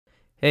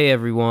Hey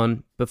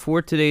everyone,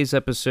 before today's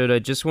episode, I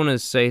just want to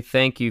say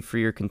thank you for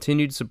your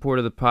continued support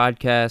of the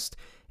podcast,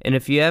 and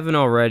if you haven't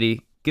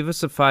already, give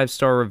us a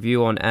 5-star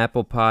review on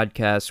Apple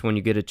Podcasts when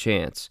you get a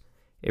chance.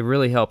 It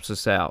really helps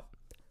us out.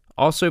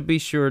 Also be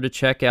sure to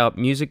check out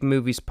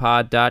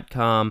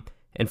musicmoviespod.com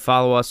and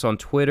follow us on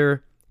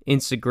Twitter,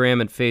 Instagram,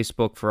 and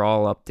Facebook for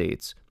all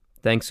updates.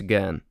 Thanks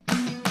again.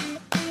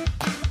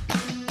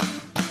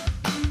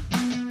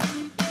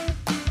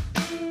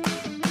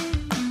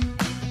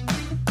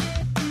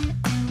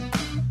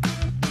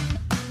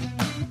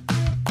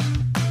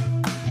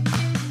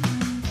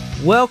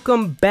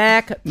 Welcome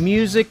back,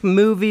 music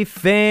movie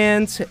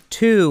fans,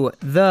 to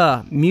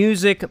the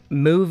Music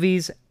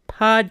Movies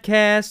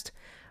Podcast.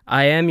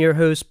 I am your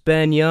host,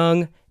 Ben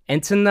Young,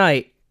 and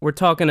tonight we're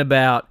talking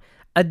about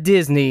a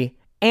Disney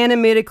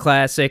animated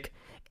classic.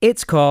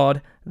 It's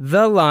called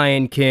The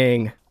Lion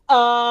King.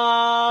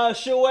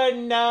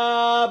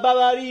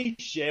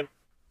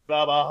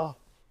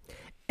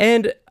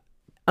 And,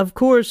 of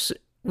course,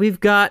 we've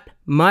got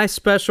my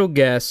special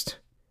guest.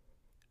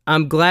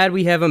 I'm glad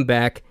we have him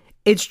back.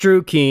 It's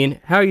Drew Keane.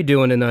 How are you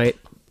doing tonight?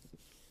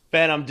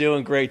 Ben, I'm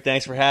doing great.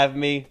 Thanks for having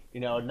me.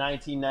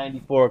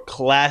 1994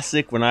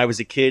 classic. When I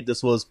was a kid,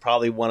 this was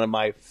probably one of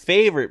my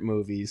favorite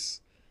movies.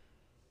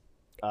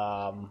 So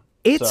I'm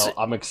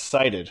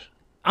excited.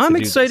 I'm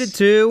excited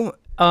too.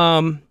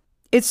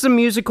 It's the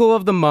musical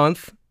of the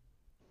month.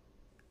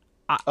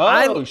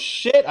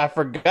 Shit! I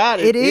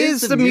forgot. It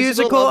is the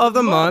musical of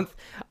the month.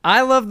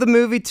 I love the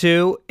movie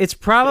too. It's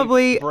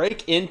probably they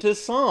break into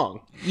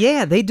song.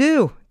 Yeah, they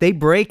do. They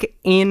break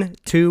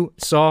into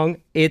song.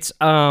 It's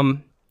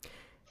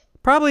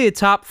probably a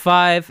top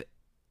 5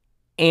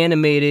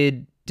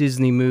 animated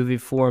Disney movie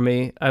for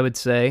me, I would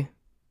say.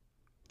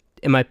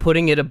 Am I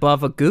putting it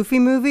above a Goofy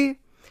movie?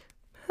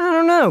 I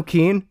don't know,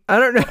 Keane. I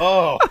don't know.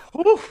 Oh,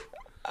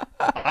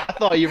 I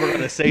thought you were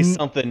going to say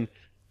something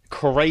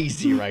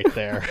crazy right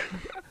there.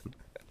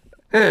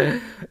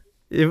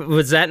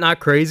 Was that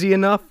not crazy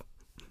enough?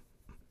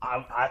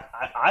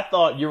 I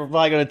thought you were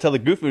probably going to tell the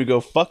Goofy to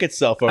go fuck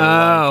itself over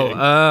Lion King.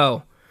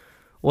 Oh.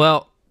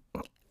 Well,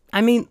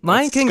 I mean,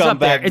 Lion King's up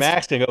there.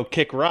 Max can go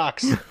kick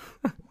rocks.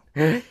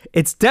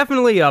 It's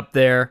definitely up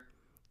there.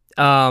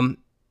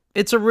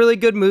 It's a really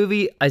good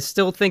movie. I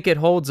still think it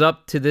holds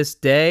up to this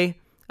day.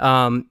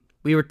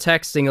 We were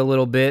texting a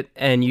little bit,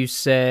 and you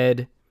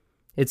said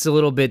it's a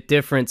little bit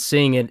different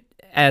seeing it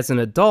as an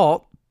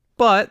adult,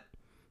 but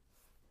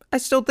I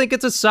still think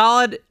it's a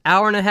solid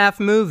hour-and-a-half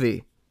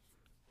movie.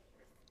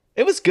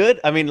 It was good.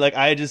 I mean,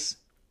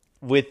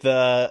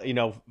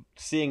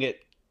 seeing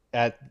it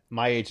at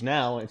my age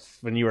now,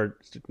 when you were,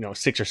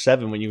 6 or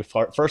 7 when you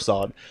first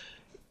saw it,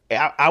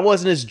 I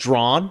wasn't as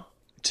drawn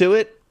to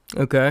it.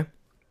 Okay.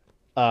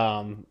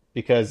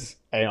 Because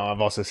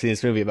I've also seen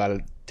this movie about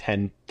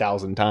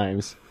 10,000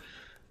 times.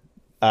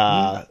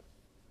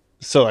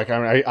 So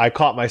I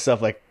caught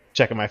myself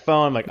checking my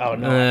phone. I'm like, oh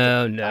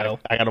no,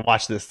 I gotta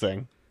watch this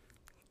thing.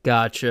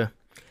 Gotcha.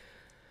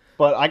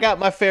 But I got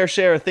my fair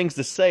share of things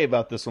to say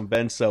about this one,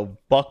 Ben, so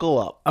buckle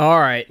up. All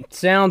right,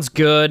 sounds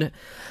good.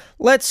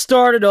 Let's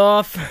start it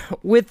off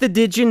with the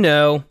Did You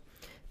Know?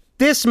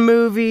 This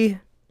movie,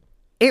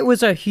 it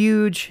was a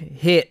huge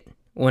hit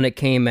when it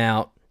came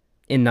out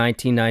in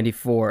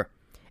 1994.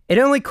 It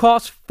only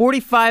cost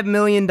 $45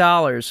 million,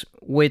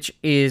 which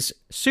is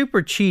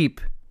super cheap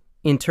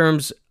in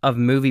terms of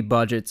movie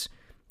budgets.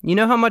 You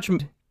know how much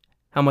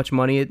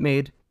money it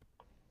made?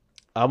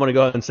 I'm going to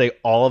go ahead and say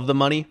all of the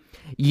money.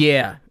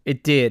 Yeah,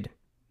 it did.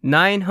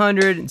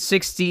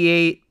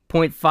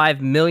 $968.5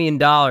 million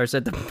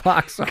at the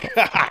box office.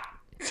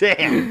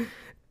 Damn.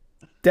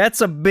 That's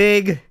a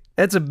big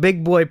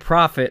boy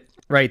profit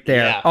right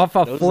there. Yeah, off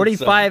a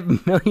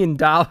 $45 million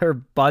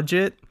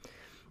budget.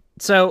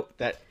 So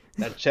that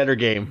cheddar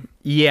game.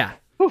 Yeah.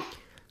 Whew.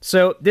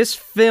 So this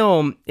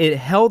film, it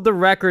held the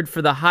record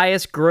for the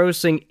highest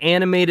grossing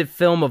animated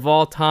film of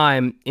all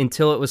time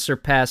until it was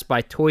surpassed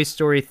by Toy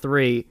Story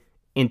 3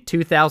 in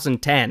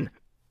 2010.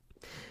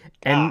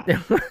 And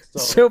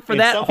so for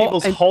that some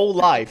people's whole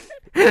life,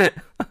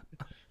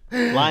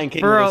 Lion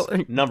King was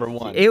number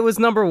one. It was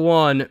number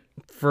one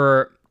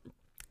for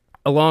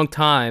a long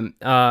time.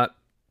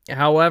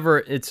 However,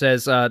 it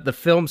says the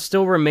film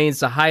still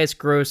remains the highest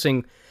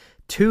grossing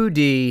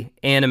 2D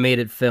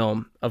animated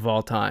film of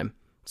all time.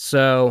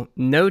 So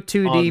no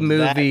 2D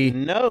movie. That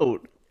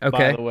note,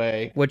 okay. By the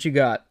way, what you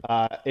got?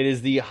 It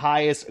is the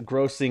highest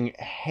grossing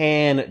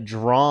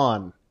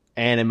hand-drawn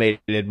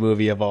animated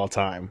movie of all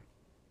time.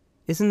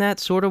 Isn't that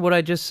sort of what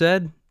I just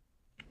said?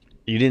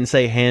 You didn't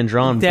say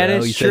hand-drawn, that bro.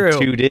 Is you true.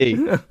 said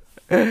 2D.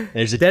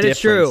 There's a that difference. Is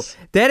true.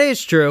 That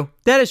is true.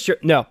 That is true.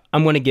 No,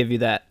 I'm going to give you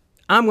that.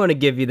 I'm going to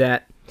give you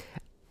that.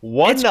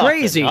 It's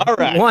crazy. All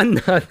right.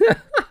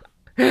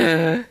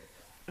 1-0.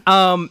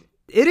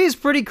 It is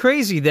pretty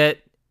crazy that,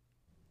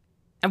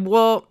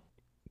 well,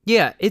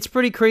 yeah, it's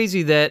pretty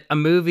crazy that a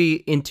movie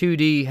in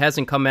 2D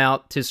hasn't come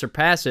out to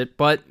surpass it,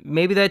 but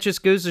maybe that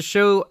just goes to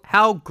show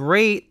how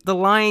great The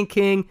Lion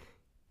King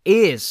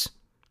is,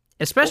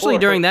 especially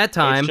during that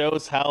time. It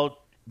shows how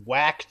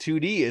whack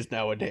 2D is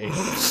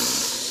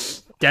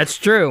nowadays. That's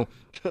true.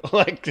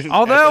 Like,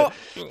 although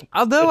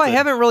I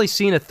haven't really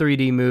seen a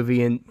 3D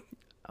movie in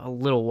a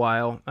little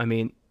while. I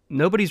mean,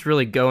 nobody's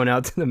really going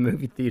out to the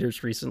movie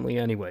theaters recently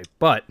anyway.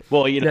 But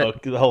well, you know,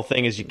 the whole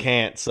thing is you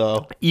can't.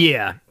 So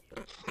yeah,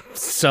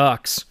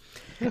 sucks.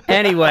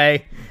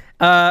 Anyway,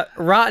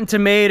 Rotten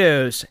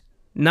Tomatoes,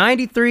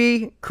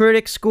 93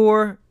 critic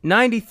score,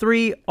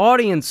 93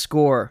 audience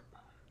score.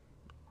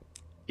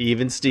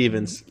 Even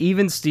Stevens.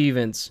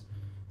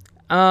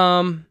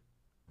 So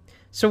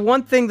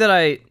one thing that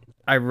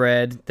I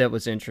read that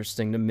was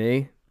interesting to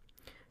me,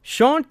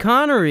 Sean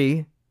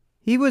Connery,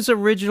 he was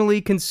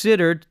originally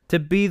considered to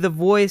be the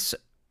voice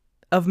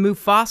of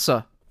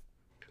Mufasa.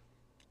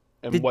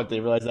 And they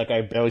realized that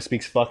guy barely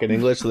speaks fucking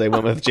English, so they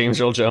went with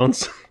James Earl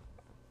Jones.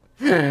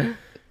 He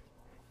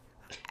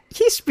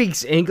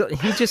speaks English,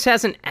 he just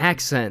has an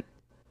accent.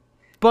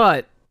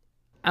 But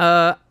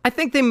I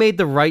think they made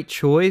the right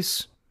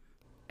choice.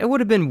 It would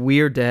have been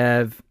weird to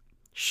have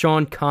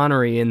Sean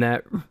Connery in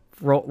that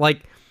role.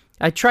 Like,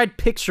 I tried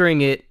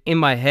picturing it in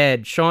my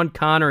head, Sean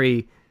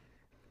Connery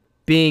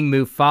being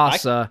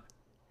Mufasa,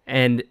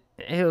 and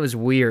it was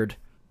weird.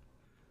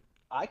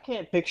 I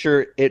can't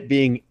picture it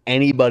being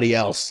anybody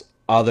else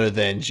other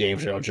than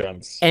James Earl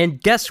Jones. And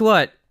guess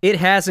what? It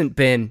hasn't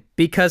been,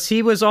 because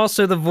he was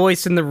also the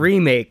voice in the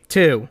remake,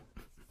 too.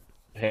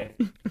 Hey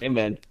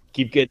man,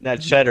 keep getting that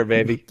cheddar,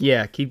 baby.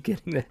 Yeah, keep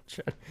getting that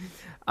cheddar.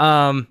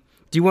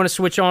 Do you want to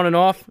switch on and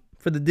off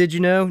for the Did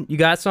You Know? You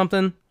got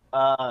something?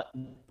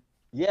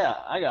 Yeah,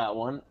 I got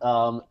one.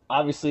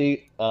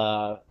 Obviously,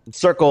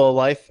 Circle of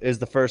Life is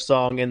the first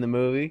song in the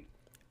movie.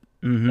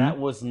 Mm-hmm. That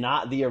was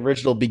not the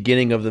original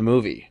beginning of the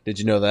movie. Did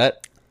you know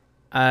that?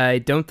 I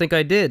don't think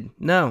I did.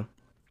 No.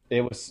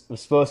 It was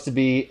supposed to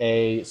be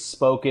a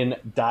spoken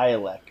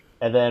dialect.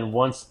 And then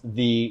once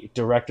the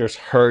directors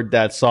heard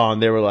that song,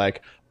 they were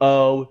like,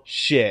 oh,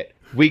 shit,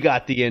 we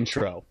got the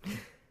intro.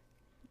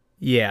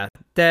 Yeah,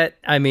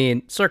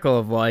 Circle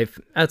of Life,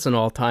 that's an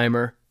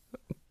all-timer.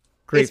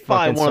 Great it's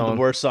probably one song. of the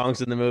worst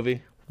songs in the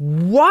movie.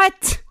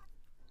 What?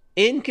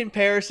 In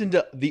comparison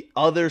to the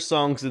other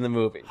songs in the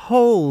movie.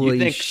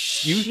 Holy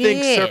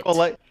shit.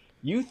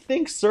 You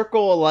think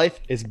Circle of Life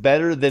is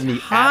better than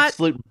the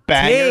absolute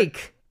banger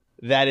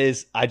that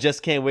is I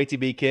Just Can't Wait to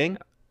Be King?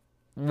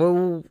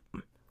 Well,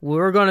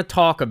 we're going to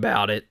talk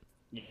about it.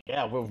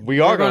 Yeah,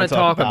 we're going to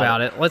talk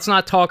about it. Let's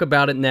not talk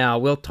about it now.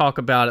 We'll talk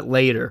about it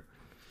later.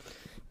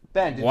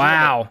 Ben,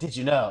 did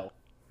you know?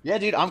 Yeah,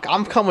 dude,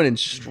 I'm coming in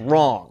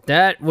strong.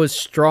 That was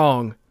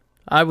strong.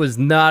 I was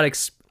not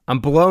I'm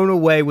blown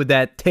away with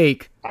that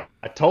take.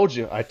 I told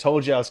you I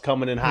was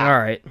coming in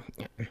hot.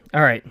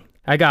 All right.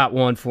 I got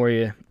one for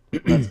you.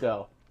 Let's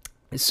go.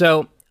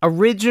 So,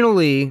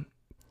 originally,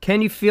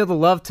 Can You Feel the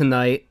Love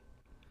Tonight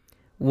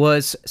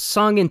was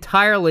sung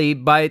entirely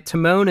by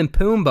Timon and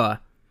Pumbaa.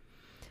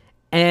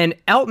 And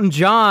Elton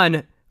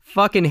John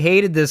fucking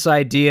hated this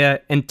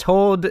idea and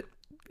told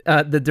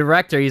the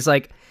director, he's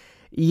like,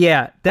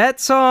 yeah, that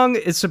song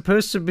is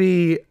supposed to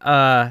be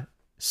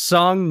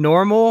sung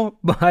normal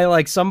by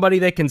like somebody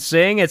that can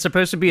sing. It's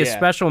supposed to be a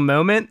special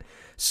moment.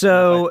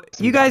 So like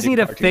you guys need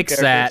to fix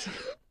that.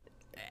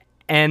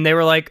 And they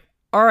were like,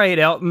 all right,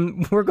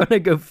 Elton, we're going to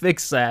go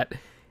fix that.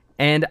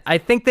 And I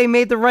think they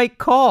made the right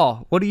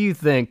call. What do you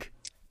think?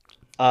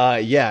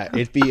 Yeah,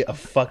 it'd be a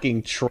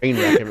fucking train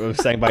wreck if it was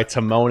sang by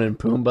Timon and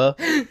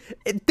Pumbaa.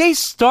 They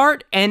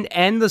start and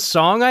end the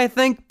song, I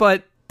think,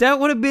 but that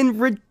would have been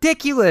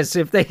ridiculous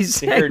if they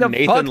sang the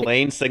Nathan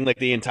Lane sing like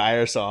the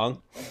entire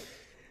song.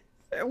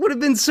 It would have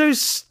been so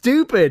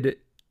stupid.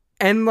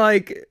 And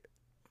like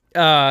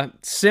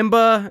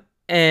Simba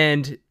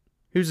and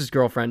who's his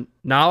girlfriend?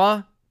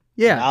 Nala?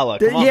 Yeah. Nala,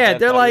 come on, yeah,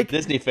 they're like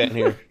Disney fan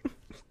here.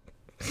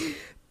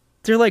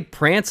 They're like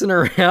prancing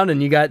around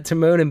and you got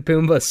Timon and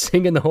Pumbaa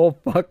singing the whole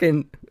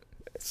fucking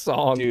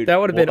song. Dude, that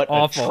would have been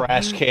awful. What a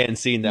trash can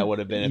scene that would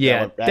have been.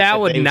 Yeah, that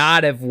would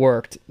not have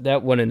worked.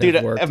 That wouldn't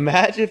have worked.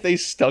 Imagine if they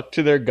stuck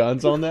to their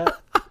guns on that.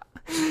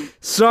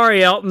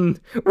 Sorry, Elton.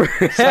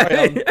 Sorry,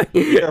 Elton.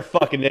 You're a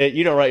fucking idiot.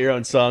 You don't write your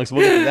own songs.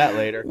 We'll get to that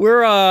later.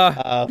 We're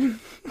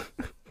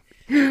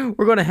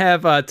gonna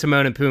have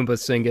Timon and Pumbaa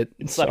sing it.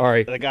 It's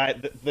sorry. Like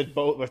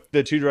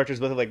the two directors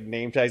both have like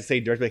name tags.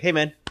 Say director, like, hey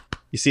man,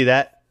 you see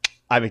that?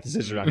 I make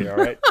decisions around here. All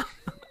right.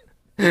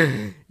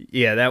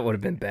 Yeah, that would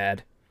have been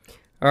bad.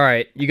 All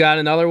right, you got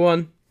another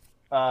one?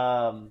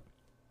 I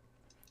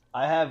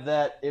have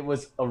that. It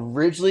was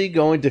originally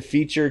going to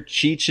feature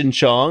Cheech and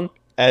Chong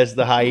as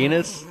the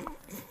hyenas.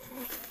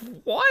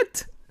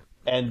 What?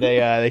 And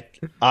they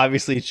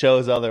obviously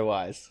chose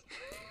otherwise.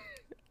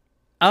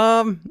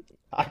 I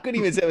couldn't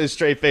even say it with a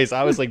straight face.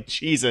 I was like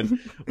cheesing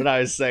when I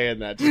was saying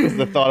that. Just 'cause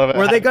the thought of it.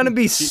 Were they going to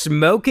be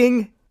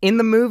smoking in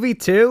the movie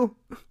too?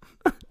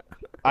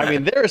 I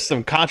mean, there is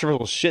some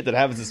controversial shit that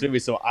happens in this movie,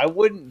 so I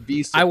wouldn't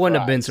be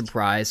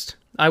surprised.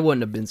 I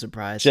wouldn't have been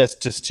surprised.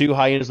 Just two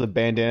hyenas with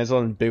bandanas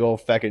on and big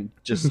old fucking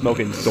just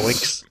smoking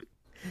doinks.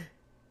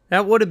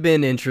 That would have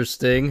been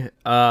interesting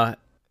to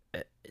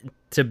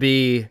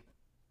be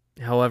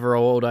however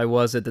old I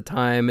was at the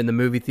time in the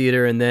movie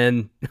theater, and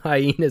then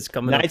hyenas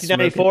coming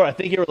 1994, I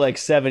think you were like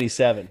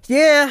 77.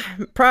 Yeah,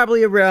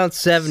 probably around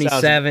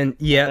 77.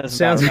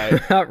 Sounds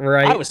about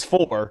right. I was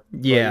 4.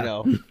 Yeah.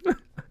 But, you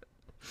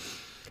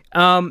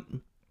know.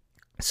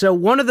 So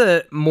one of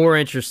the more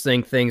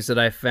interesting things that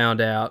I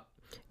found out,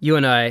 you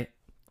and I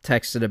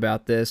texted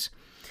about this.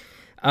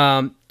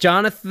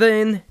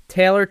 Jonathan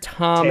Taylor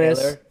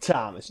Thomas.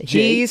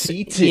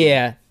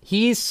 JTT.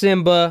 He's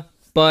Simba,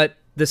 but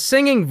the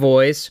singing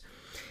voice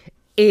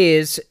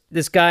is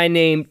this guy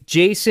named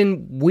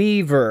Jason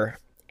Weaver,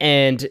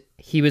 and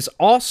he was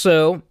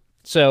also,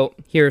 so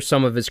here are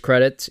some of his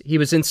credits. He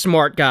was in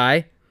Smart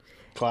Guy.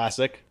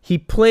 Classic. He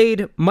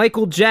played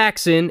Michael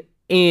Jackson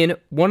in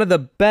one of the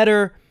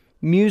better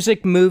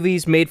music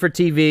movies made for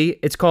TV.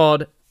 It's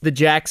called The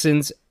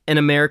Jacksons: An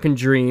American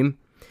Dream.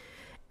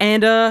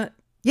 And,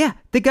 yeah,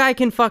 the guy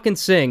can fucking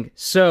sing.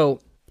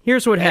 So,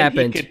 here's what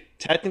happened. He could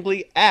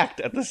technically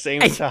act at the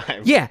same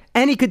time. Yeah,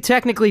 and he could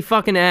technically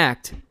fucking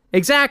act.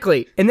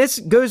 Exactly. And this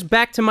goes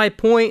back to my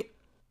point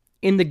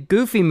in the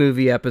Goofy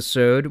movie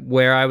episode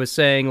where I was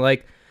saying,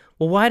 like,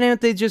 well, why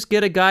don't they just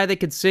get a guy that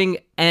could sing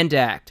and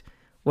act?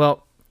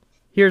 Well,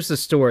 here's the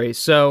story.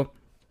 So,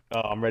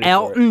 I'm ready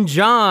Elton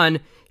John,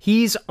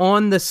 he's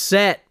on the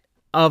set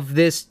of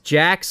this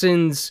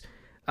Jackson's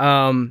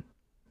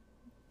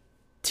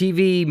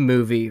TV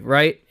movie,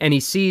 right? And he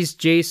sees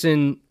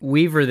Jason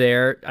Weaver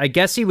there. I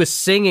guess he was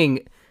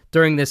singing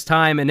during this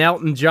time, and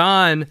Elton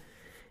John,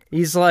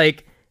 he's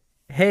like,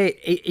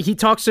 hey, he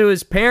talks to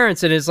his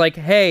parents and is like,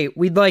 hey,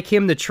 we'd like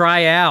him to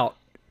try out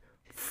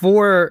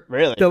for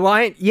the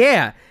Lion.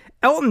 Yeah,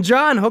 Elton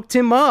John hooked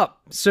him up.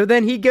 So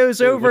then he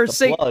goes over and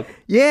sings.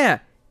 Yeah,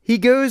 he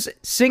goes,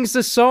 sings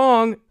the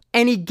song,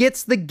 and he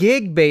gets the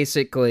gig,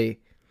 basically.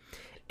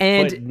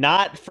 And but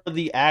not for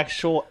the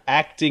actual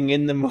acting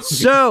in the movie.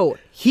 So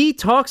he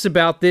talks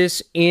about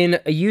this in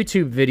a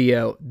YouTube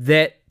video,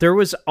 that there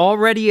was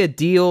already a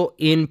deal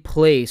in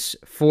place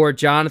for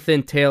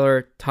Jonathan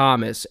Taylor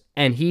Thomas,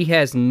 and he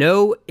has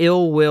no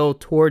ill will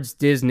towards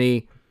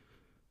Disney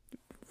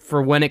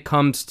for when it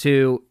comes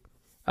to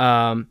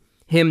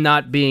him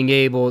not being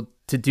able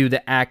to do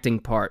the acting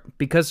part,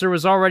 because there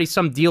was already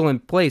some deal in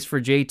place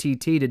for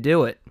JTT to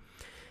do it.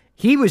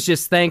 He was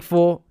just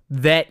thankful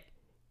that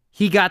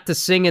he got to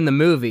sing in the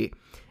movie.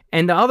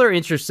 And the other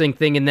interesting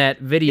thing in that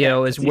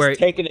video is where he's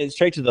taking it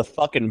straight to the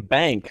fucking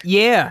bank.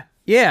 Yeah.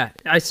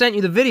 I sent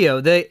you the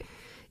video.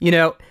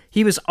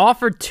 He was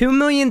offered $2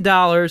 million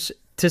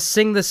to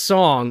sing the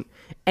song,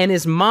 and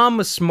his mom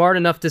was smart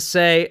enough to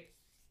say,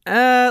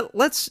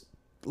 let's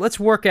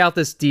work out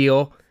this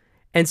deal.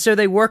 And so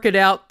they work it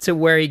out to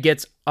where he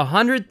gets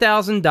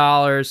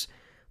 $100,000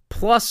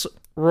 plus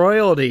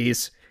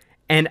royalties.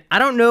 And I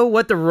don't know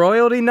what the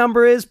royalty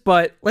number is,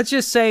 but let's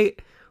just say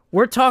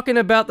we're talking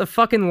about the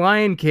fucking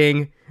Lion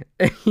King,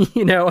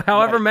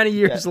 however many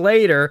years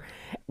later.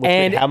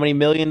 And how many $1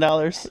 million?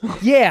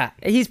 Yeah,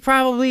 he's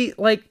probably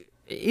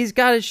he's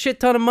got a shit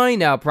ton of money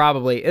now.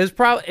 Probably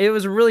it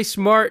was a really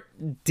smart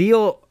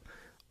deal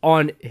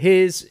on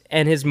his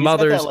and his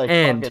mother's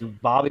end. Fucking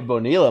Bobby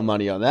Bonilla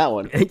money on that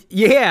one.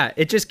 Yeah,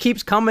 it just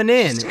keeps coming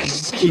in.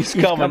 keeps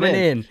coming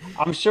in.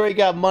 I'm sure he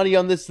got money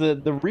on this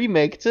the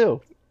remake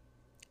too.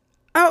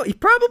 Oh, he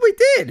probably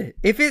did.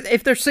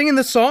 If they're singing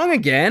the song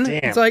again,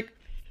 Damn. It's like,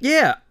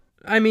 yeah.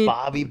 I mean,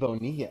 Bobby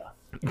Bonilla.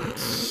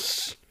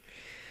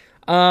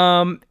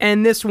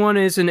 And this one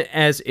isn't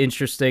as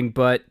interesting,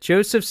 but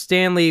Joseph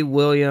Stanley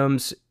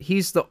Williams,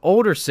 he's the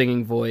older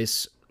singing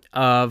voice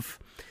of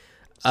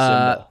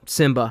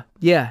Simba.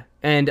 Yeah,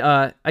 and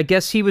I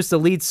guess he was the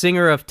lead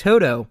singer of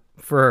Toto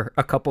for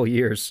a couple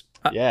years.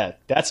 Yeah,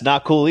 that's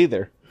not cool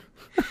either.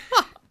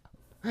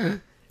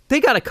 They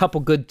got a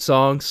couple good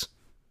songs.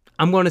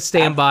 I'm going to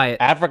stand by it.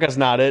 Africa's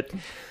not it.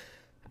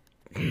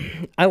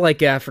 I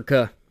like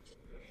Africa.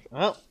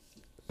 Well,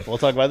 we'll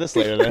talk about this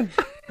later then.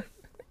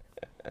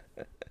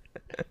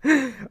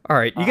 All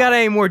right, you got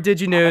any more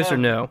Did You Knows or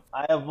no?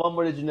 I have one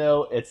more Did You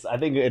Know. I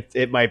think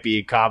it might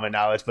be common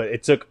knowledge, but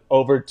it took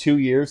over 2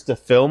 years to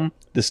film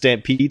the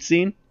Stampede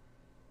scene.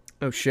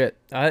 Oh shit!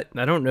 I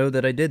don't know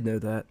that I did know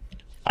that.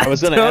 I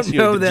was going to ask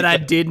you. I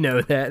did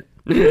know that.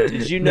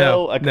 Did you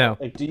know? No.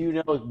 Do you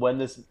know when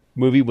this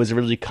movie was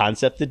originally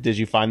concepted? Did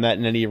you find that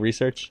in any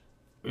research?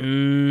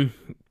 I'm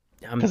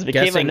Because if it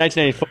came out in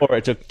 1994,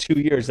 it took 2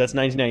 years. That's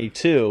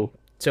 1992.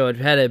 So it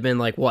had to have been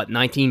like, what,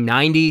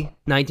 1990,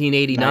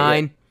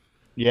 1989?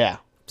 Yeah.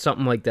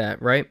 Something like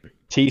that, right?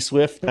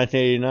 T-Swift,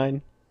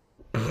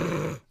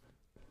 1989.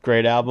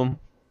 Great album.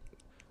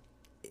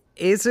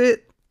 Is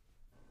it?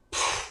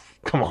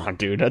 Come on,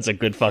 dude. That's a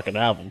good fucking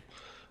album.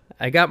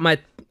 I got my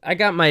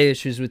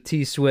issues with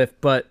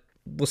T-Swift, but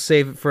we'll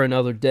save it for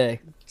another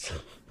day.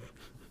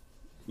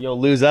 You'll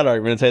lose that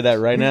argument. I'll tell you that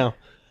right now.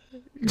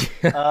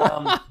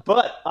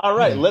 But all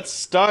right,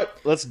 let's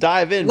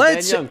dive in.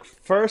 Ben Young,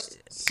 first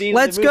scene.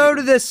 Let's go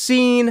to the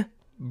scene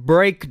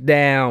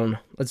breakdown.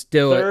 Let's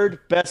do it. Third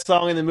best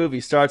song in the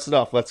movie starts it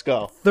off. Let's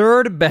go.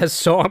 Third best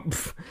song.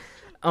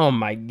 Oh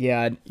my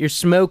god, you're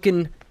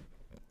smoking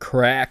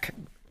crack.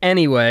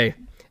 Anyway,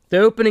 The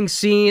opening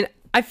scene,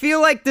 I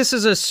feel like this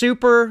is a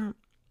super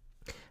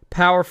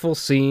powerful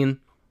scene.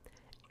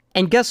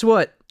 And guess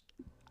what?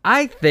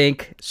 I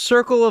think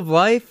Circle of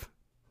Life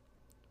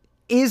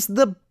is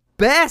the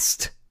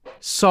best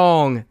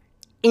song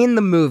in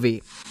the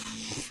movie.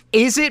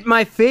 Is it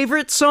my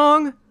favorite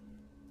song?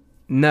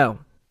 No,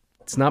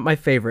 it's not my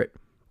favorite.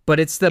 But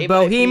it's the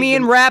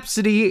Bohemian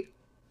Rhapsody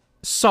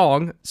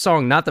song,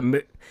 not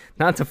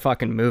the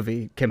fucking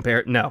movie.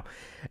 No,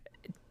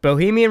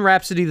 Bohemian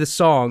Rhapsody, the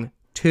song,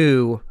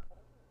 to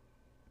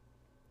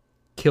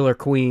Killer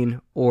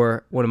Queen,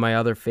 or one of my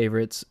other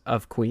favorites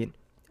of Queen.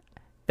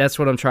 That's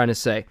what I'm trying to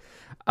say.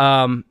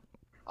 I'm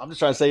just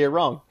trying to say you're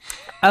wrong.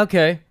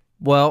 Okay,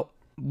 well,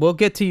 we'll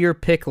get to your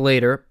pick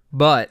later,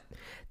 but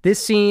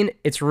this scene,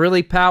 it's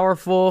really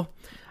powerful.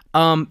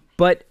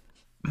 But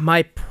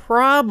my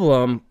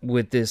problem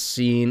with this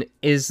scene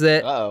is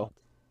that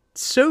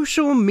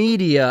social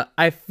media,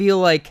 I feel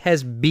like,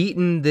 has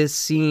beaten this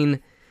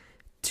scene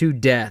to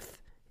death.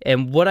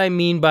 And what I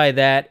mean by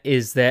that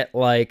is that,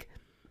 like,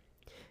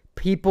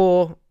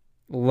 people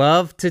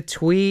love to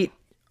tweet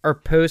or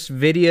post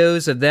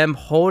videos of them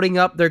holding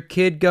up their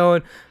kid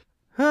going,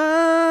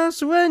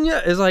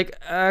 Sueña. It's like,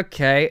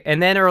 okay.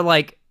 And then, or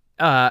like,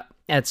 at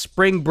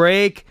spring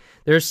break,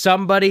 there's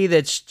somebody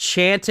that's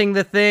chanting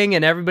the thing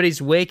and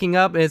everybody's waking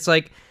up, and it's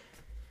like,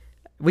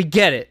 we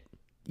get it.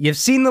 You've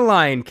seen The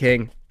Lion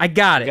King. I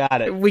got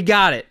it. We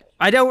got it.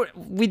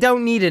 We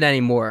don't need it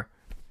anymore.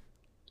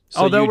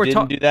 So although you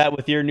didn't do that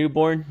with your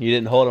newborn? You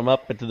didn't hold him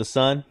up into the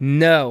sun?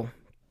 No.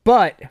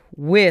 But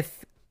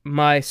with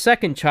my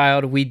second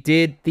child, we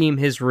did theme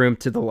his room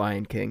to The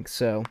Lion King,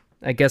 so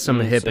I guess I'm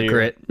a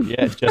hypocrite. So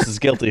just as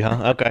guilty,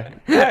 huh? Okay.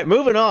 All right,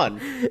 moving on.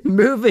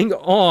 Moving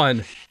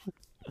on.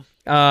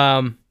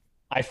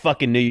 I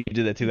fucking knew you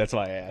did that too. That's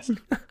why I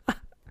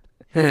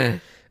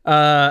asked.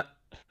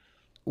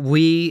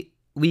 We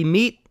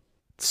meet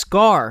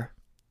Scar,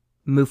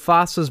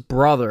 Mufasa's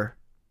brother.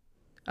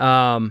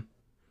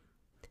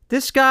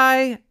 This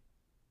guy,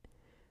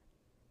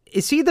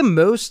 is he the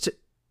most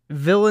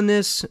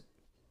villainous,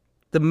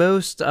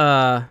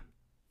 the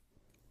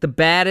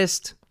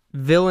baddest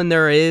villain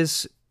there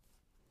is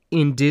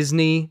in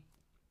Disney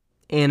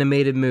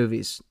animated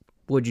movies?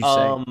 Would you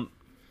say?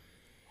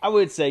 I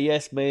would say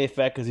yes, maybe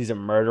fact because he's a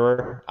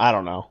murderer. I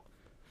don't know.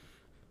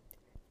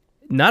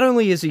 Not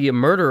only is he a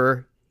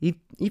murderer, he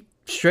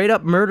straight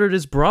up murdered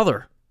his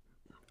brother.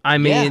 I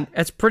mean,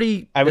 that's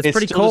pretty. It's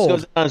pretty cold.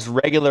 Just goes on as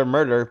regular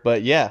murder,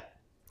 but yeah.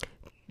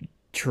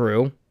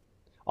 True.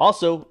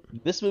 Also,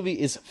 this movie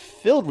is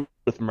filled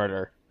with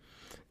murder.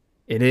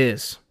 It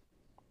is.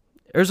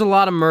 There's a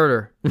lot of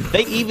murder.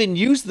 They even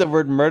use the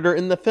word murder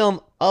in the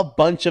film a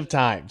bunch of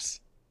times.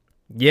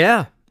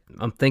 Yeah,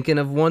 I'm thinking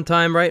of one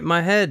time right in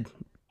my head.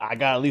 I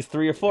got at least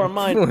 3 or 4 in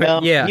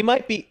mind. Yeah. He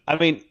might be, I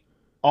mean,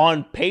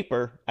 on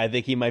paper, I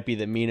think he might be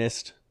the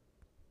meanest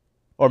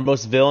or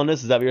most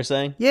villainous. Is that what you're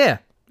saying? Yeah.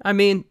 I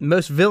mean,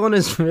 most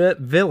villainous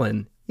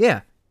villain.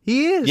 Yeah,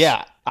 he is.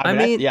 Yeah. I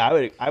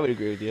would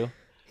agree with you.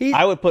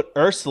 I would put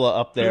Ursula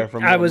up there.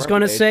 From I was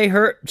going to say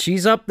her.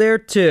 She's up there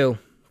too.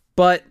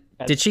 But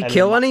did she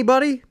kill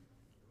anybody?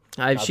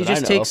 She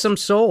just takes some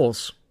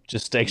souls.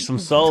 Just takes some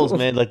souls,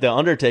 man. Like the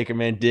Undertaker,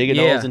 man. Digging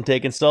holes and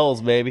taking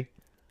souls, baby.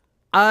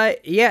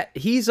 Yeah,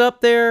 he's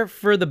up there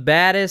for the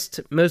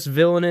baddest, most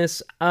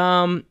villainous.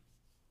 I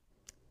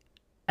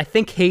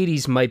think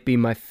Hades might be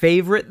my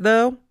favorite,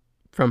 though,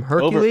 from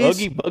Hercules. Over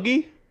Oogie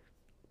Boogie?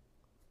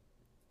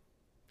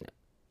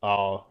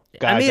 Oh,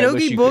 guys, I mean,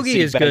 Oogie Boogie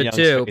is good,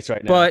 too.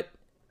 Right, but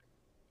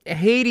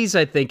Hades,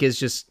 I think, is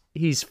just,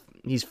 he's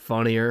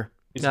funnier.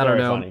 I don't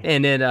know. Funny.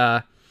 And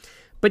then,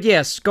 but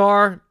yeah,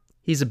 Scar,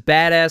 he's a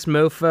badass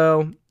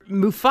mofo.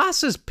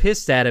 Mufasa's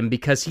pissed at him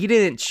because he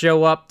didn't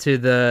show up to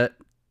the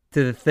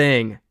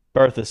thing.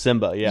 Birth of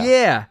Simba, yeah.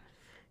 Yeah.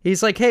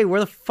 He's like, hey, where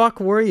the fuck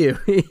were you?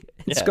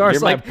 And Scar's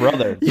you're like, my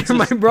brother. You're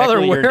my brother,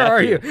 where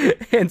are you?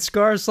 And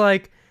Scar's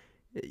like,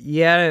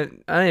 yeah,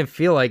 I didn't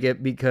feel like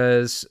it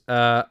because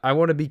I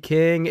want to be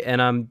king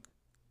and I'm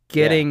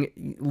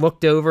getting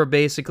looked over,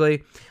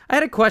 basically. I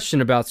had a question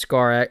about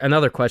Scar,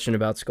 another question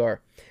about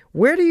Scar.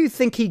 Where do you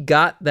think he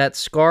got that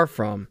scar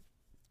from?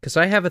 Because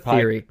I have a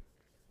theory.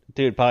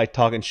 Dude, probably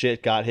talking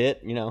shit, got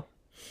hit, you know.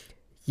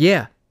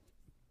 Yeah.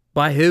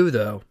 By who,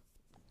 though?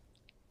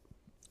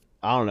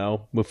 I don't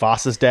know.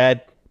 Mufasa's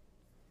dad?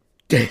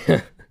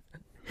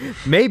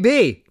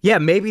 Maybe. Yeah,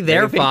 maybe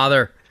their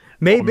father.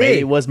 Maybe. Or maybe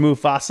it was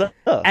Mufasa.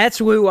 That's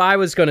who I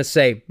was going to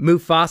say,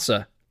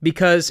 Mufasa.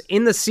 Because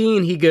in the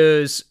scene, he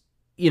goes,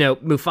 you know,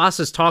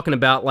 Mufasa's talking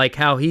about like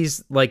how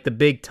he's like the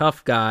big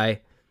tough guy.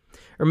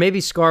 Or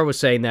maybe Scar was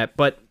saying that.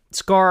 But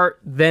Scar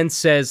then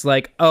says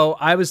like, oh,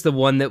 I was the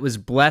one that was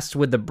blessed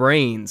with the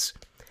brains.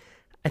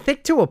 I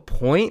think to a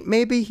point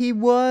maybe he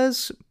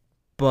was,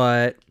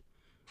 but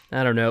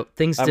I don't know.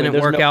 Things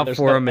didn't work out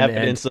for him. There's no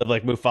evidence of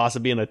like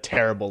Mufasa being a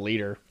terrible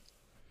leader.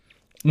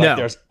 Like, no,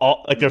 there's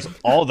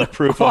all the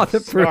proof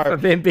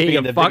of him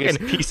being a fucking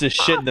piece of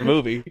shit in the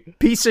movie.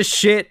 Piece of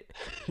shit.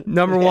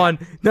 Number one.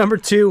 Number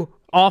two,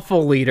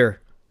 awful leader.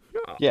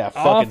 Yeah,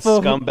 fucking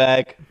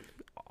scumbag.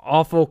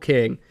 awful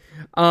king.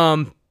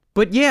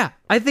 But yeah,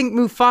 I think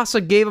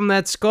Mufasa gave him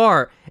that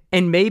scar,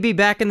 and maybe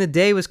back in the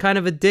day was kind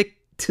of a dick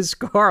to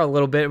Scar a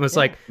little bit and was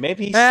like,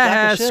 maybe he's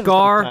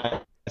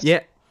Scar.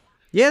 Yeah,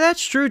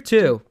 that's true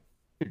too.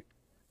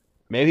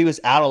 Maybe he was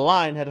out of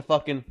line, had to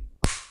fucking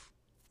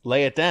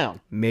lay it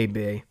down.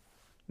 Maybe.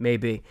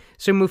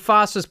 So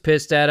Mufasa's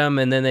pissed at him,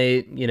 and then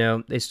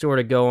they sort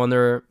of go on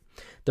their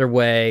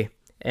way,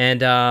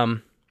 and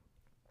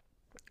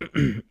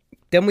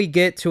then we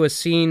get to a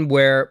scene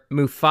where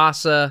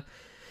Mufasa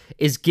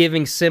is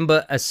giving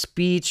Simba a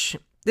speech.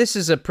 This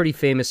is a pretty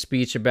famous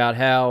speech about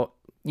how,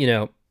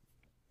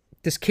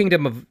 this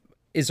kingdom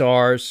is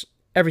ours,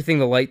 everything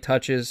the light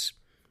touches,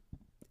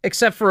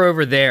 except for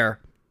over there.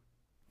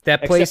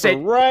 That place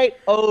right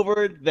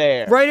over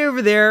there. Right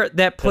over there,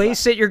 that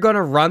place that you're going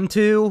to run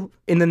to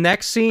in the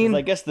next scene.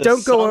 I guess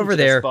don't go over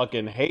there.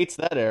 Fucking hates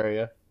that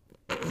area.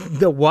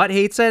 The what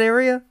hates that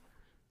area?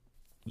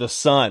 The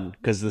sun,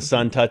 because the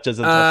sun touches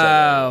and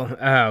touches.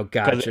 Oh,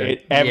 gotcha.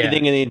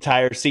 Everything in the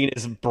entire scene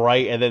is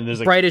bright, and then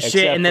there's bright as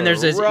shit, and then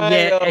there's this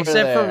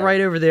except for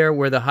right over there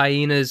where the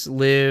hyenas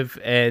live,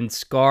 and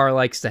Scar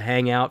likes to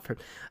hang out.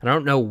 I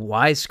don't know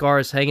why Scar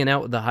is hanging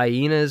out with the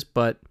hyenas,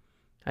 but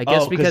I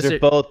guess because they're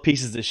both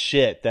pieces of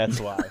shit. That's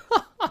why.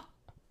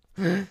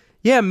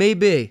 Yeah,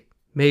 maybe,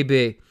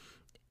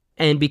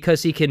 and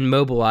because he can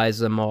mobilize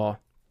them all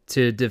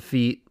to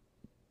defeat.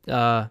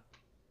 Well,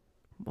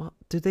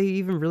 did they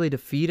even really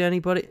defeat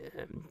anybody?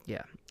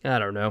 Yeah, I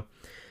don't know.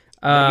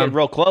 They get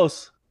real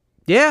close.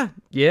 Yeah,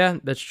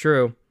 that's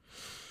true.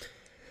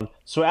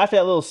 So after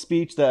that little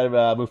speech that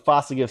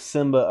Mufasa gives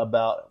Simba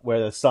about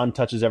where the sun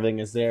touches everything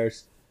is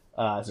theirs,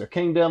 is their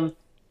kingdom,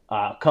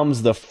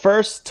 comes the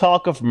first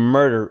talk of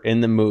murder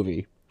in the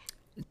movie.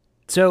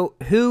 So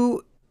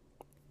who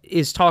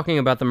is talking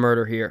about the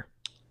murder here?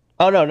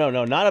 Oh, no,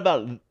 not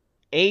about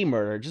a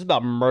murder, just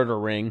about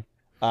murdering.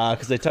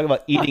 Because they talk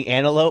about eating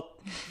antelope.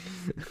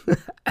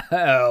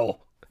 Oh.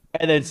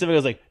 And then Simba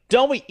goes like,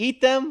 don't we eat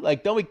them?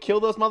 Like, don't we kill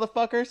those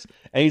motherfuckers?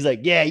 And he's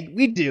like, yeah,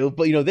 we do.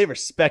 But, they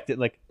respect it.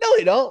 Like, no,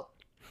 they don't.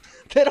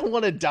 They don't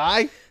want to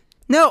die.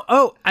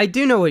 No, I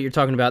do know what you're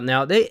talking about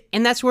now.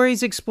 And that's where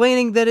he's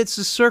explaining that it's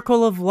the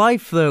circle of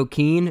life, though,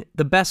 Keane.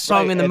 The best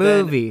song in the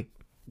movie.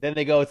 Then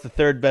they go, it's the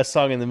third best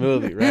song in the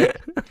movie, right?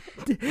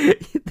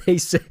 They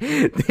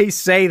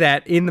say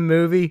that in the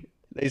movie.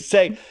 They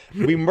say,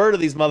 we murder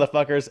these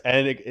motherfuckers,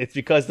 and it's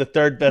because the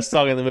third best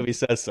song in the movie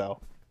says so.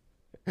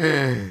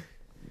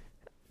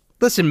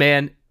 Listen,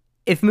 man,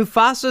 if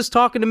Mufasa's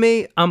talking to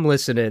me, I'm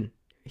listening.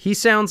 He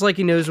sounds like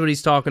he knows what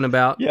he's talking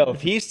about. Yo,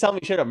 if he's telling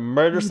me straight to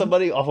murder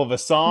somebody off of a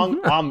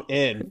song, I'm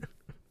in.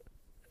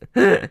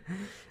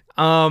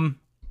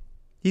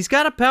 He's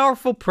got a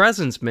powerful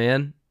presence,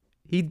 man.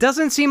 He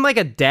doesn't seem like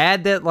a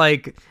dad that,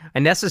 like, I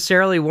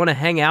necessarily want to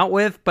hang out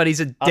with, but he's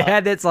a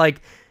dad that's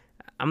like,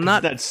 I'm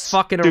not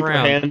fucking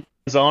around.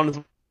 Hands-on is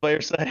what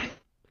you're saying.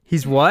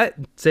 He's what?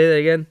 Say that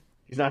again.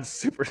 He's not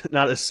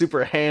a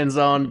super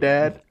hands-on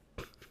dad.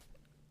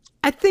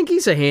 I think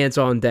he's a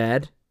hands-on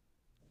dad.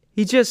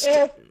 He just...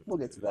 Yeah, we'll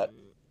get to that.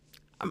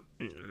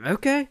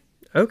 Okay.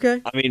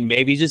 I mean,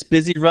 maybe he's just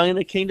busy running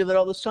a kingdom that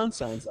all the sun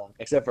shines on,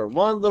 except for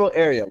one little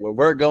area where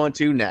we're going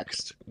to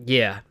next.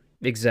 Yeah,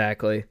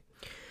 exactly.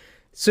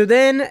 So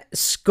then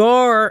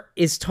Scar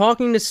is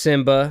talking to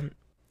Simba,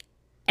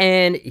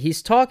 and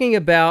he's talking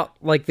about,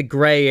 like, the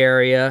gray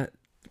area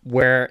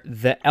where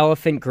the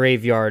elephant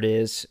graveyard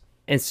is,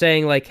 and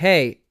saying, like,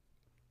 hey,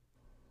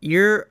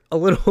 you're a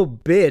little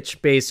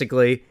bitch,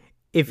 basically,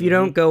 if you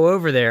don't go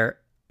over there.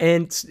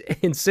 And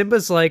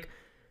Simba's like,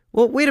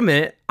 well, wait a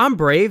minute, I'm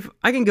brave,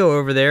 I can go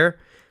over there.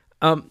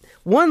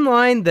 One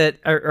line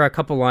or a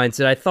couple lines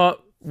that I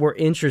thought were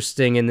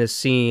interesting in this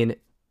scene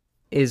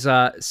is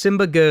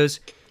Simba goes,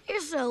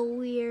 "You're so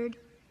weird."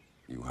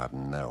 You have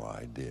no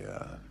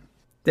idea.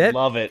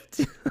 Love it.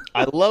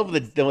 I love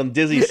when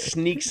Disney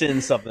sneaks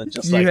in something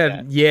just like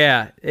that.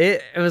 Yeah,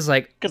 it was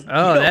like,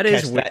 oh, that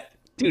is weird. That.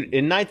 Dude,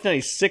 in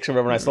 1996, I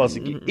remember when I saw this,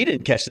 he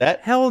didn't catch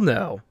that. Hell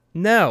no.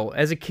 No.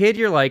 As a kid,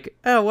 you're like,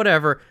 oh,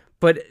 whatever.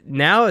 But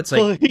now it's like...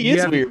 Well, he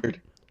is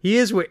weird. He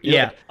is weird.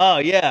 Yeah. Like, oh,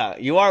 yeah,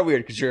 you are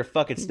weird because you're a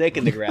fucking snake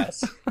in the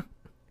grass.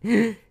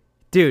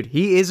 Dude,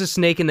 he is a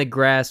snake in the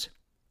grass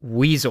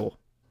weasel,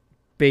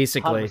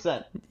 basically.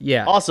 100%.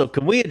 Yeah. Also,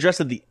 can we address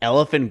that the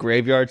elephant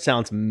graveyard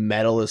sounds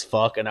metal as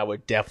fuck, and I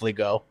would definitely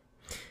go?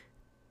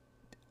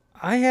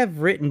 I have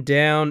written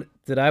down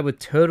that I would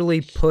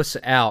totally puss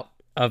out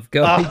of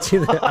going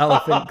to the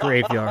elephant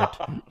graveyard.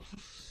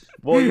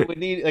 Well, you would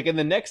need, like in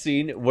the next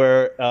scene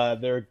where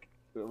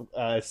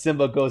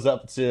Simba goes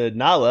up to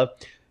Nala,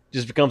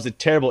 just becomes a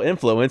terrible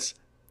influence.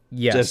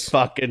 Yes. Just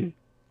fucking...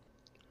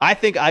 I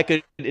think I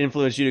could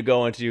influence you to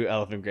go into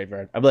elephant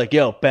graveyard. I'd be like,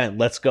 yo, Ben,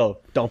 let's go.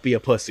 Don't be a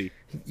pussy.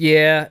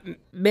 Yeah,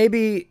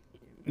 maybe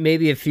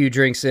a few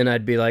drinks in,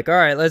 I'd be like, all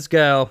right, let's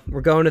go.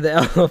 We're going to the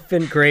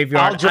elephant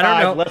graveyard. I'll drive,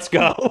 I don't know, let's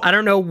go. I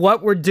don't know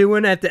what we're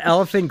doing at the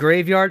elephant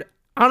graveyard.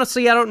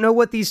 Honestly, I don't know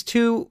what these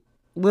two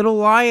little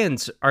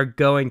lions are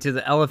going to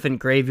the elephant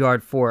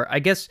graveyard for. I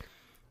guess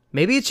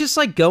Maybe it's just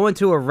like going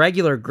to a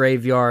regular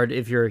graveyard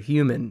if you're a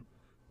human,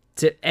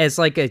 as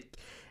like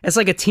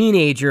a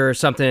teenager or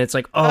something. It's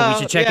like, oh, we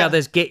should check out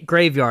this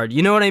graveyard.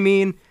 You know what I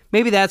mean?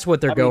 Maybe that's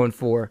what they're going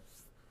for.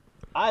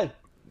 I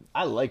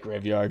like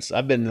graveyards.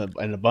 I've been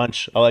in a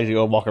bunch. I like to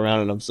go walk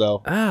around in them.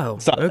 So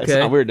it's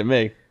not weird to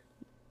me.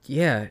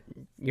 Yeah,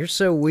 you're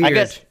so weird.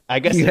 I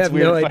guess you it's have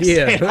weird no if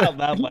idea. I say it out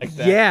loud like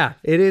that. Yeah,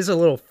 it is a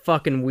little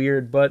fucking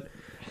weird, but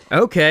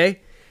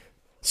okay.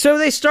 So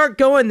they start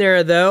going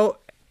there though,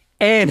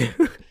 and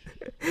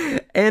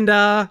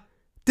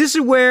this is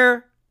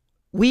where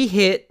we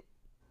hit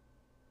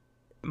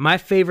my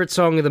favorite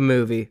song of the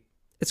movie.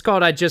 It's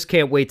called "I Just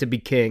Can't Wait to Be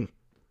King."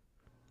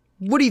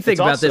 What do you think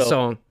about this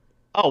song?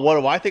 Oh, what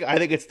do I think? I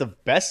think it's the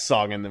best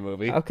song in the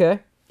movie. Okay.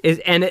 Is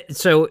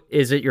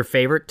it your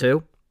favorite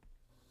too?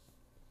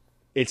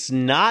 It's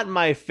not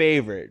my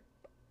favorite,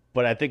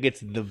 but I think it's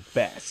the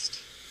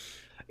best.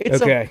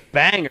 It's a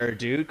banger,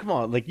 dude. Come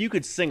on, like you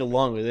could sing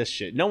along with this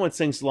shit. No one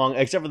sings along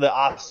except for the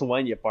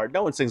Sueña part.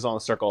 No one sings along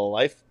Circle of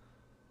Life.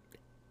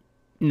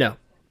 No,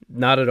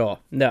 not at all.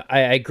 No, I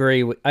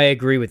agree. I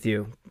agree with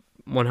you,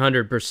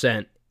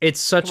 100%. It's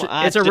such.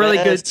 It's a really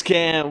good.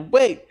 Can't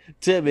wait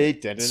to be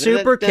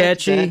super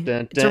catchy.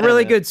 It's a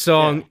really good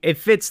song. Yeah. It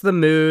fits the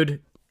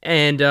mood,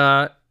 and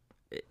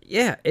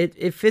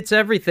it fits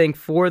everything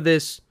for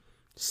this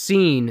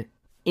scene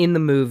in the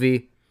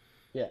movie.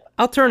 Yeah,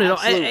 I'll turn it on.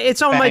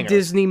 It's on my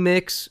Disney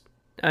mix.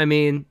 I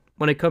mean,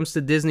 when it comes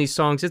to Disney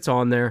songs, it's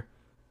on there.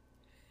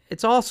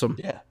 It's awesome.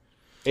 Yeah,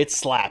 it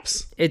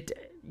slaps.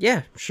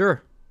 Yeah,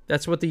 sure.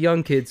 That's what the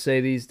young kids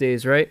say these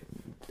days, right?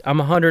 I'm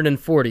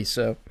 140,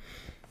 so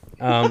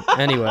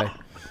anyway.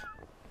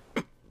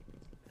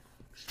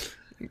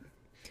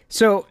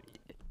 So,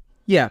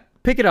 yeah,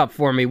 pick it up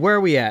for me. Where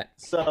are we at?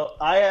 So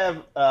I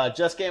have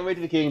Just Can't Wait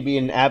to Be King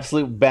being an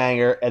absolute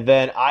banger, and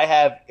then I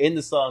have in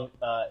the song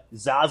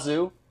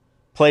Zazu,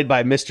 played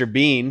by Mr.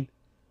 Bean.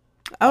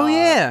 Oh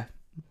yeah,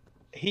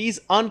 he's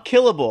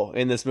unkillable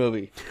in this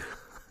movie.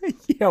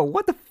 Yo,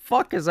 what the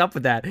fuck is up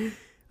with that?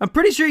 I'm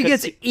pretty sure he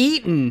gets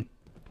eaten.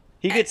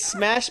 He gets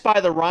smashed by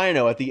the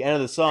rhino at the end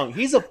of the song.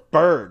 He's a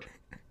bird.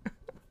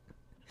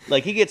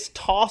 Like he gets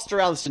tossed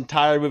around this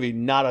entire movie,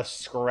 not a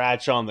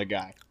scratch on the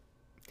guy.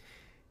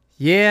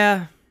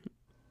 Yeah.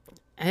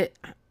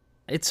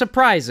 It's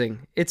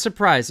surprising. It's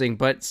surprising,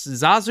 but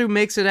Zazu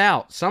makes it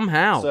out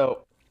somehow.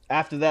 So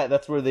after that,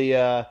 that's where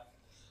the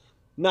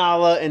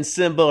Nala and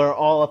Simba are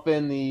all up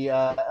in the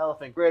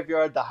elephant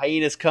graveyard. The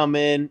hyenas come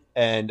in,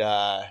 and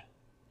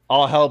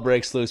all hell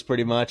breaks loose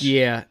pretty much.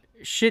 Yeah,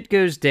 shit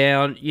goes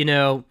down. You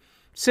know,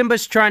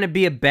 Simba's trying to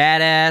be a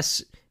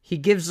badass. He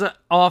gives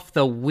off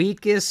the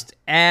weakest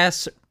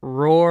ass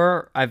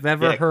roar I've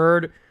ever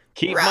heard.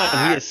 Keep in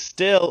mind, he is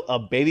still a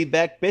baby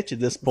back bitch at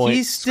this point.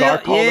 He's still, Scar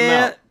called him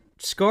out.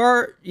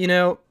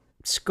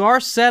 Scar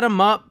set him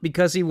up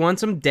because he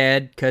wants him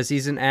dead because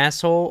he's an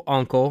asshole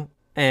uncle,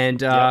 and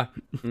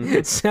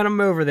sent him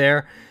over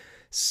there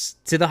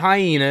to the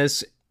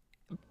hyenas.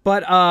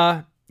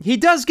 But he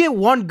does get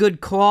one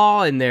good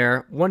claw in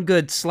there, one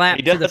good slap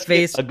to the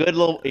face.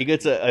 He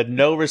gets a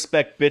no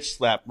respect bitch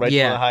slap right to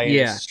the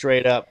hyenas,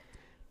 straight up,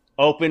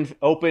 open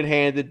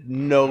handed,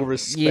 no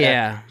respect.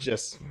 Yeah,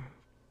 just.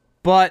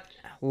 But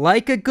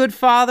like a good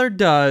father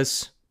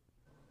does,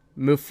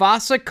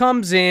 Mufasa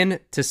comes in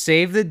to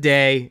save the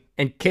day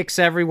and kicks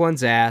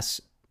everyone's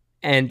ass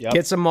and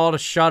gets them all to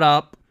shut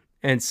up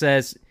and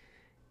says,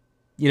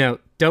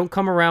 don't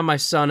come around my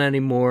son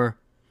anymore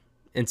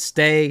and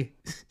stay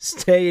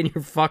in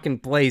your fucking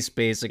place,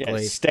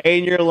 basically. Yeah, stay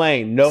in your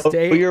lane. Know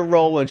your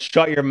role and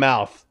shut your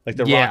mouth, like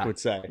The Rock would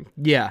say.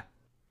 Yeah.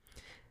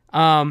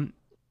 1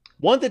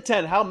 to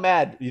 10, how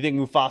mad do you think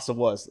Mufasa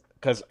was?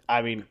 Because,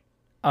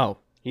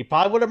 he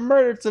probably would have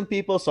murdered some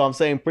people, so I'm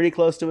saying pretty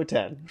close to a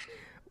 10.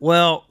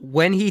 Well,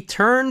 when he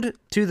turned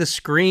to the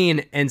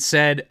screen and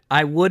said,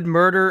 I would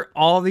murder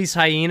all these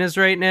hyenas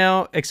right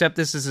now, except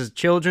this is a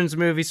children's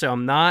movie, so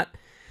I'm not,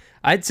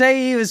 I'd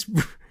say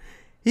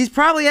he's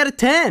probably at a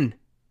 10.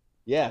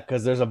 Yeah,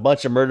 because there's a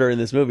bunch of murder in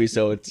this movie,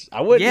 so it's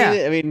like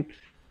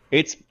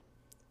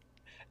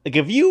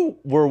if you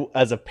were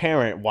as a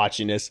parent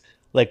watching this,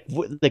 like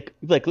look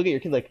at your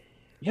kid, like,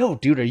 yo,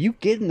 dude, are you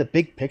getting the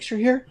big picture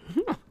here?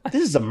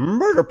 This is a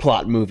murder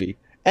plot movie,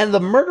 and the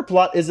murder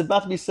plot is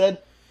about to be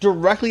said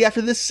directly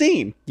after this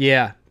scene.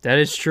 Yeah, that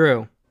is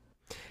true.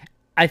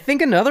 I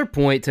think another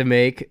point to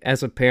make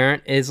as a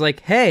parent is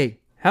like, hey,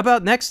 how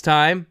about next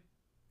time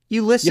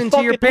you listen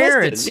to your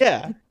parents?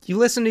 Yeah. You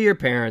listen to your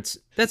parents.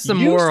 That's the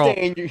moral.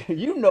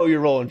 You know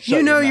your role and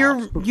shut your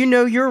mouth. You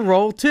know your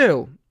role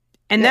too.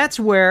 And that's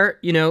where,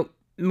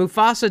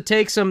 Mufasa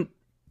takes him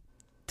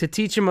to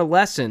teach him a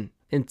lesson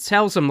and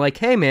tells him like,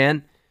 hey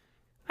man,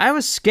 I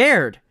was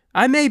scared.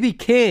 I may be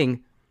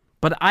king,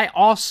 but I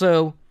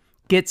also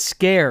get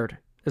scared,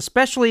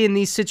 especially in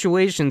these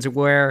situations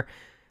where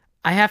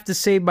I have to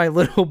save my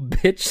little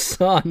bitch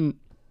son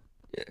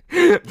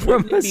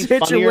from a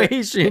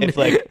situation. If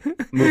like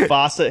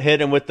Mufasa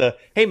hit him with the,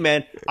 hey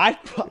man, I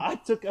put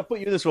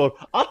you in this role,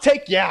 I'll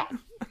take you out.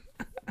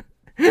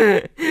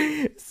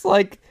 It's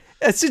like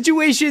a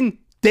situation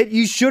that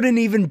you shouldn't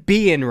even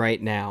be in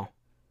right now.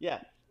 Yeah,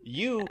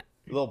 you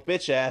little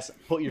bitch ass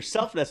put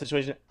yourself in that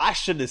situation. I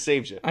shouldn't have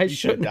saved you. I You should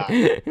shouldn't. have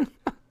died.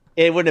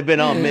 It wouldn't have been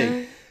on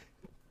me.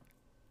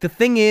 The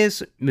thing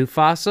is,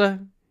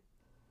 Mufasa,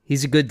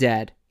 he's a good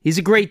dad. He's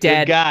a great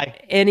dad. Good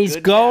guy. And he's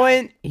Good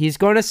going guy. he's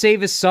going to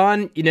save his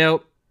son, you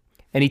know,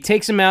 and he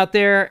takes him out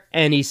there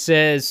and he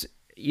says,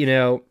 you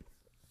know,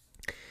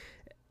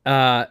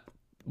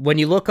 when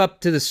you look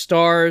up to the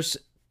stars,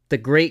 the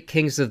great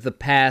kings of the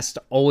past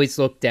always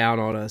look down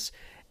on us.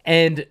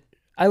 And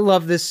I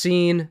love this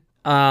scene.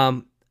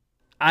 The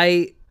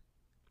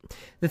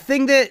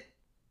thing that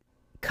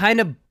kind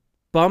of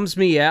bums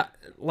me out,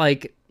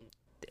 like,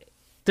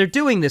 they're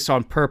doing this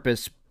on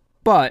purpose,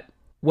 but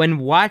when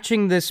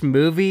watching this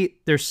movie,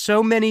 there's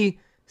so many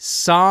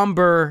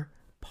somber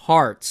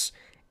parts,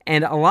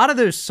 and a lot of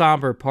those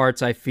somber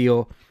parts, I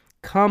feel,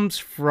 comes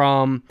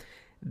from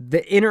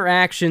the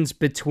interactions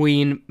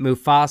between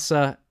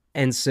Mufasa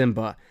and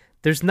Simba.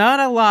 There's not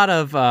a lot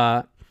of,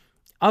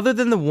 other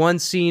than the one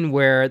scene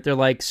where they're,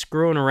 like,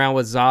 screwing around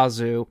with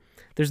Zazu,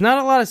 there's not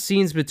a lot of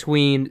scenes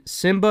between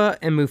Simba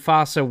and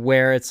Mufasa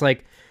where it's,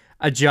 like,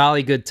 a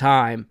jolly good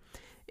time.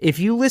 If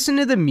you listen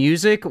to the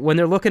music when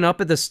they're looking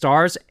up at the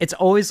stars, it's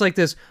always like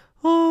this,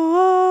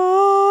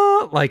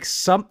 oh, like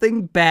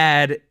something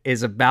bad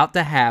is about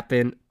to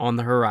happen on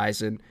the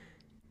horizon,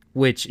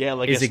 which Yeah,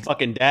 like is his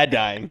fucking dad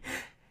dying.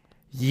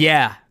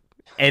 yeah,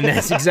 and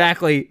that's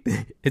exactly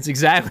it's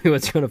exactly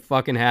what's gonna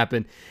fucking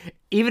happen.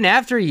 Even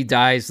after he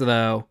dies,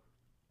 though,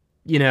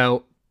 you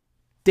know,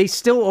 they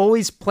still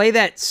always play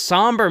that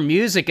somber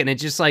music, and it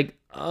just like,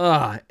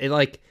 it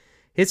like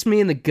hits me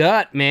in the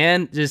gut,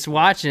 man. Just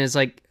watching, it's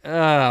like,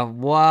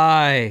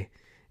 why?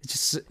 It's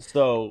just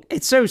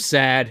it's so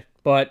sad.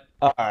 But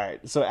All right.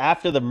 So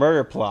after the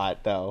murder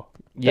plot, though,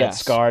 that Yes.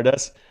 scarred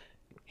us,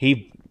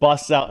 he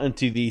busts out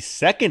into the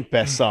second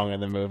best song in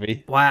the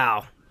movie.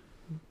 wow.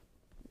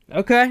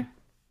 Okay,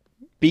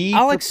 Be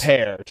I'll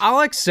prepared.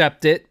 I'll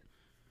accept it.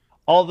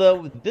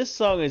 Although this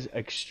song is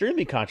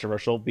extremely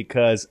controversial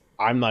because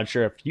I'm not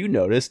sure if you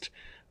noticed,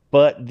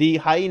 but the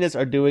hyenas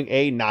are doing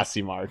a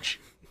Nazi march.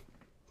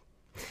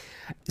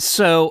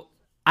 So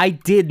I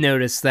did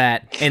notice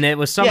that, and it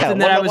was something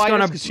that I was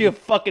gonna. Because you have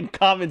fucking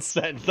common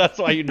sense. That's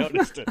why you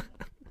noticed it.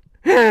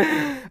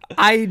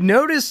 I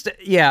noticed,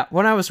 yeah,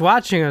 when I was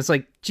watching, I was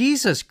like,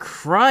 Jesus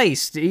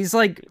Christ, he's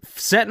like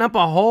setting up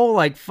a whole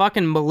like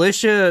fucking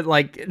militia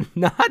like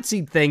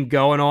Nazi thing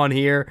going on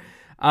here.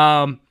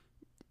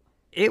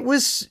 It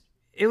was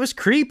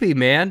creepy,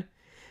 man.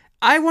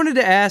 I wanted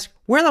to ask,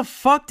 where the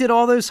fuck did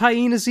all those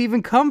hyenas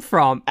even come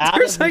from?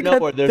 There's like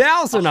nowhere,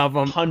 1,000 of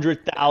them.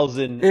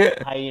 100,000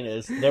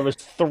 hyenas. There was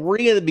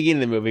 3 at the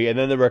beginning of the movie, and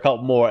then there were a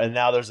couple more, and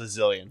now there's a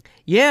zillion.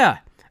 Yeah,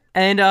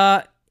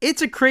 and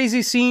it's a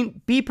crazy scene.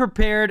 Be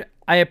prepared.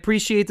 I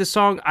appreciate the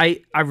song.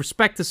 I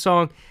respect the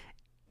song.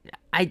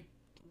 I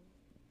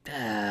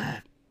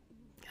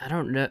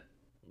don't know.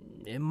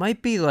 It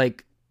might be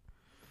like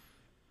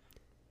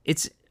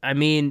I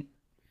mean,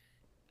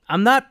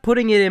 I'm not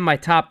putting it in my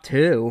top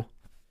 2.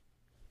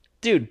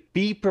 Dude,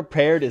 Be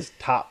Prepared is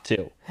top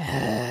 2.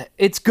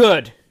 It's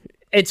good.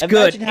 It's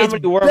Imagine good. how It's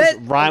many words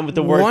rhyme with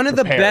the word one of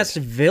the prepared. best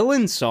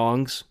villain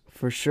songs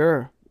for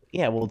sure.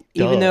 Yeah, well,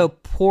 Even though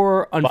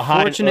poor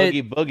behind unfortunate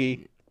Oogie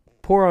Boogie.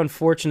 Poor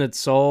unfortunate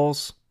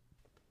souls,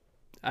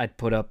 I'd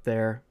put up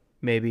there,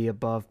 maybe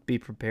above Be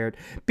Prepared.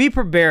 Be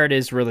Prepared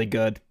is really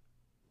good.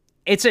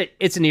 It's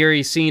an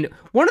eerie scene.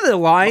 One of the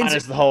lines,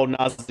 Minus the whole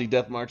Nazi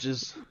death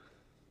marches.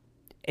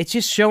 it's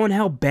just showing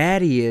how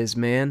bad he is,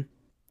 man.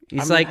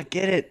 He's I like,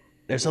 get it.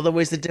 There's other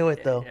ways to do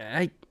it, though.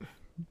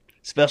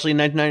 Especially in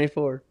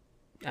 1994.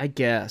 I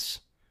guess.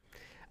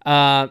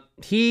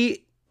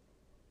 He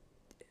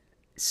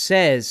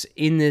says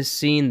in this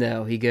scene,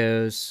 though, he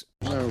goes,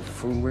 No,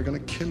 fool, we're gonna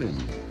kill him.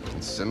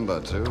 And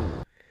Simba, too.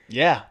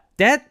 Yeah.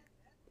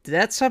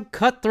 that's some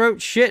cutthroat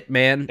shit,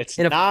 man. It's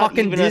in a not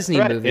fucking even Disney a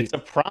threat. movie. It's a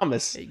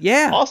promise.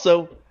 Yeah.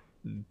 Also,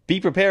 Be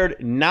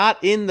Prepared, not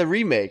in the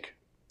remake.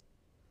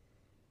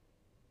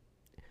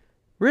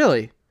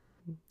 Really?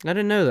 I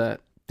didn't know that.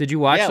 Did you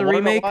watch the wanna know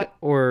remake, why?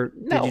 or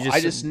No, did you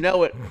I just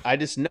know it. I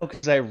just know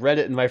because I read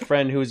it, and my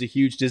friend, who is a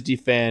huge Disney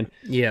fan,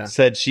 Yeah.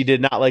 said she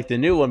did not like the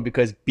new one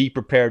because Be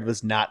Prepared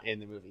was not in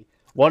the movie.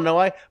 Want to know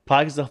why?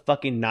 Probably because the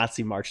fucking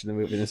Nazi march in the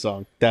movie, in the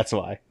song. That's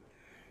why.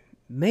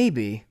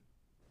 Maybe.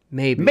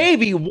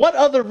 Maybe. What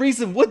other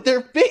reason would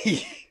there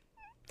be?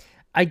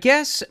 I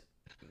guess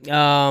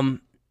in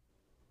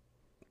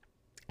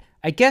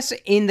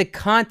the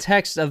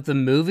context of the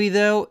movie,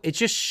 though, it's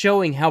just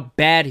showing how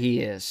bad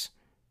he is.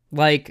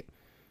 Like,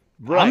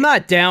 Right. I'm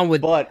not down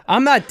with But-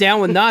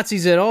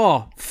 Nazis at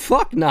all.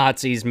 Fuck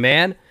Nazis,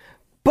 man.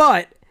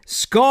 But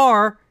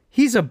Scar,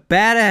 he's a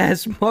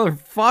badass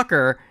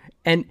motherfucker,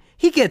 and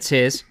he gets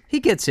his.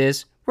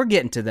 We're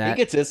getting to that.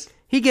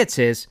 He gets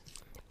his.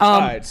 All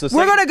right, so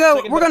we're gonna go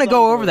second best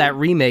go song over that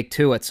remake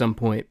too at some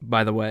point,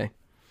 by the way.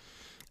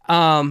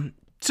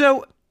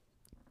 So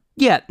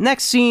yeah,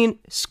 next scene,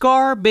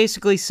 Scar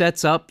basically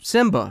sets up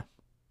Simba.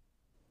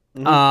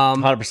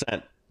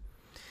 100%.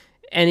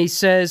 and he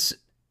says,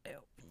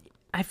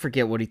 I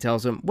forget what he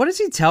tells him. What does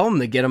he tell him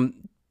to get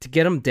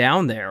him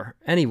down there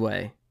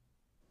anyway?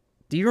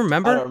 Do you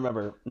remember? I don't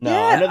remember. No,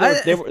 Yeah,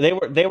 I know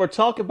they were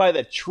talking by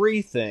the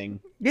tree thing.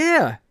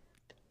 Yeah.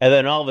 And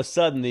then all of a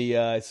sudden,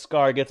 the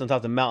Scar gets on top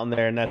of the mountain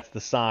there, and that's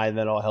the sign. And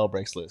then all hell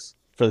breaks loose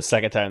for the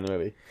second time in the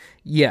movie.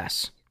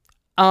 Yes.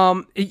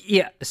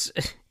 Yes.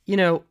 You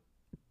know,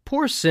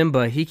 poor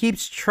Simba. He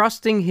keeps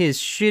trusting his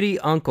shitty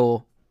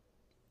uncle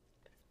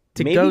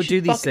to go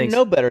do these things.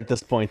 Know better at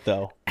this point,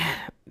 though.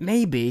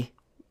 Maybe.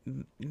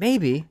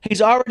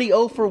 He's already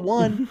 0 for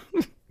 1.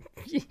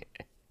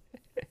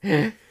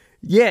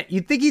 Yeah,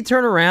 you'd think he'd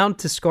turn around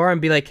to Scar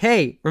and be like,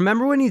 hey,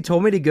 remember when you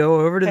told me to go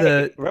over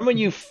to Remember when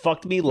you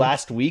fucked me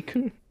last week?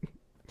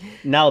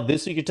 Now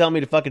this week you're telling me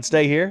to fucking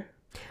stay here?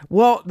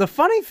 Well, the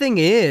funny thing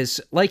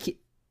is, like,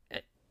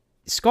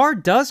 Scar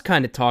does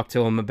kind of talk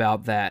to him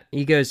about that.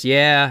 He goes,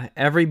 yeah,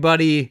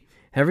 everybody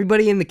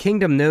in the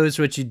kingdom knows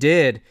what you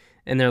did.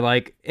 And they're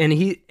like,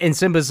 and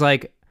Simba's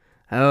like,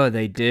 oh,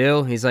 they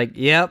do? He's like,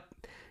 yep.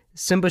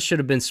 Simba should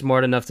have been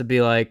smart enough to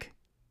be like,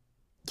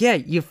 yeah,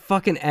 you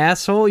fucking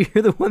asshole.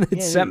 You're the one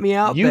that sent me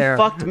out there. You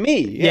fucked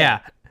me.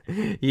 Yeah.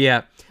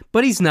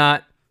 But he's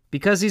not,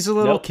 because he's a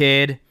little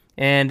kid,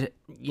 and,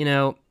 you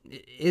know,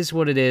 it is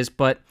what it is.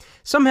 But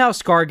somehow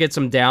Scar gets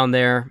him down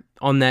there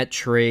on that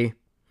tree.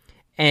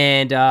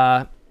 And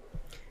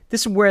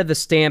this is where the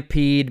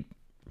stampede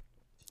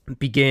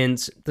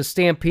begins. The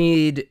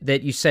stampede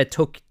that you said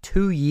took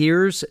 2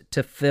 years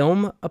to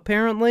film,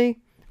 apparently,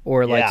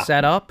 or like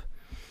set up.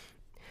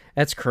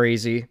 That's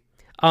crazy.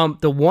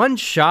 The one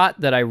shot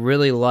that I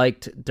really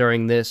liked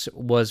during this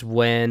was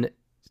when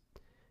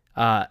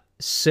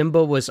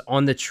Simba was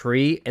on the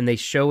tree and they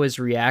show his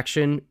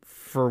reaction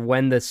for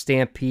when the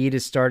stampede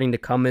is starting to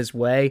come his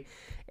way.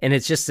 And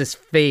it's just this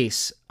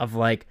face of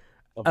like,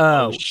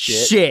 oh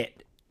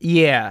shit.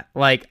 Yeah,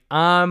 like,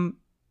 I'm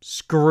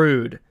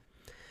screwed.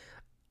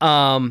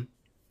 So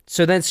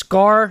then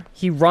Scar,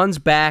 he runs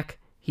back.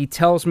 He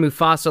tells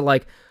Mufasa,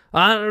 like,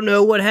 I don't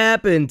know what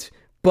happened,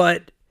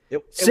 but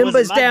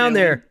Simba's down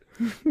there.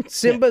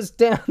 Simba's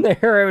down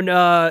there,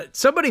 and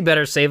somebody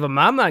better save him.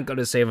 I'm not going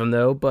to save him,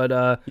 though, but...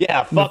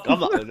 yeah, fuck,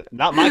 I'm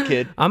not my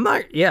kid. I'm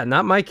not, yeah,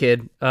 not my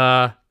kid.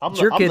 I'm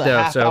your kid, the though,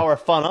 half-hour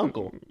fun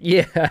uncle.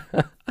 Yeah.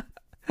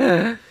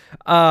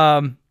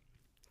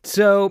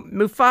 So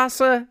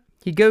Mufasa,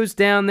 he goes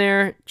down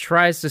there,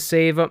 tries to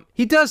save him.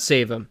 He does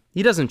save him.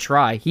 He doesn't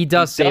try. He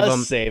does save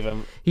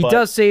him. He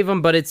does save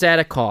him, but it's at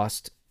a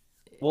cost.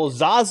 Well,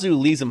 Zazu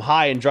leaves him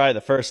high and dry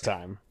the first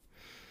time.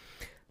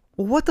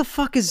 Well, what the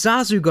fuck is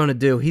Zazu gonna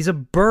do? He's a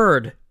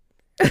bird.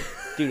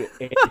 Dude,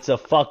 it's a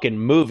fucking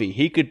movie.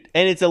 He could,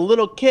 and it's a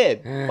little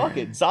kid. Fuck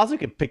it. Zazu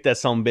could pick that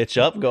some bitch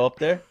up, go up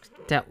there.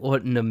 That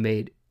wouldn't have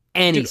made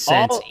any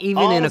sense,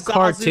 even in a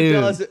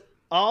cartoon.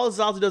 All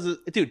Zazu does is,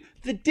 dude,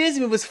 the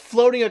Disney movie was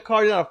floating a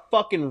car down a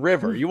fucking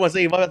river. You want to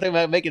say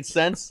about making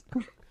sense?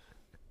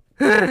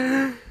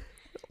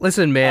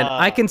 Listen, man,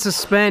 I can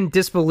suspend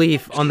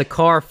disbelief on the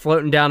car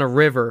floating down a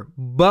river,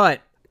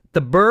 but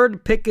the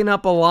bird picking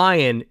up a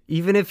lion,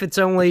 even if it's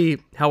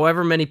only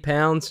however many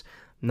pounds,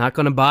 I'm not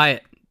going to buy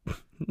it.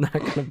 Not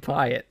going to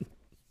buy it.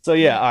 So,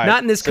 yeah, all right.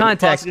 Not in this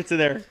context. Gets in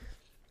there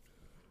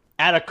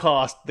at a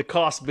cost, the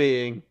cost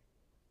being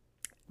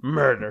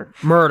murder.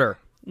 Murder.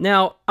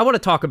 Now, I want to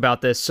talk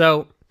about this.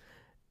 So,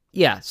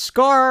 yeah,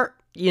 Scar,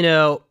 you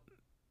know...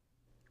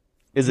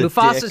 Is it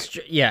Mufasa's,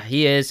 yeah,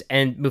 he is,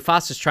 and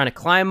Mufasa's trying to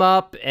climb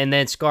up, and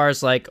then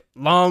Scar's like,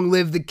 long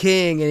live the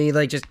king, and he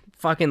like just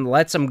fucking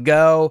lets him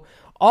go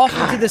off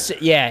into the,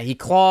 yeah, he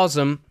claws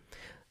him,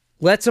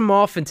 lets him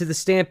off into the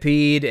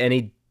stampede, and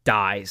he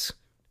dies.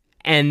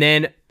 And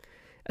then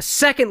a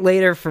second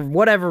later, for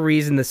whatever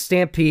reason, the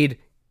stampede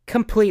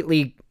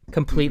completely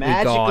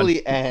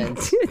magically gone.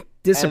 Ends.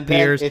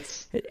 Disappears.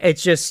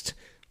 It's just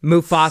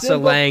Mufasa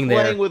Simba laying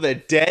there. playing with a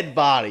dead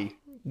body.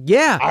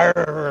 Yeah.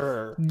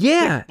 Arr.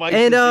 Yeah.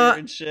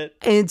 And shit.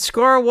 And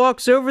Scar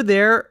walks over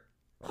there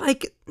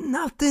like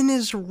nothing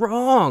is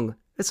wrong.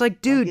 It's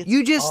like, dude, like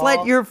you just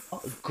let your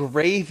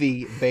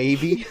gravy,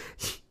 baby.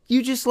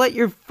 You just let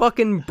your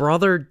fucking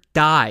brother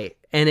die.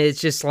 And it's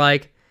just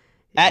like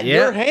at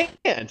your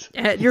hand.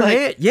 At your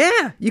hand.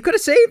 Yeah. You could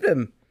have saved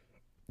him.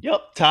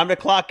 Yep. Time to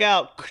clock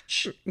out.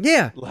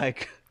 Yeah.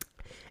 Like,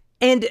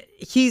 and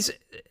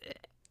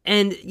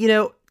you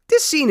know,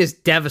 this scene is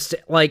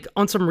devastating. Like,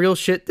 on some real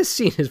shit, this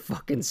scene is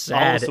fucking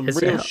sad. On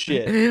some real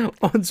shit.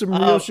 On some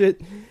real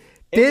shit.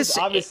 This was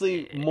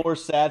obviously more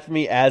sad for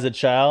me as a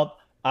child.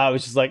 I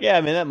was just like, yeah,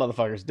 man, that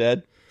motherfucker's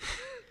dead.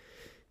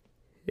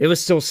 It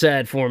was still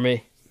sad for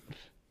me.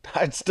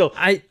 It's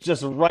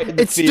just right in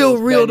the It's still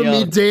real to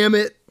me, damn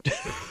it.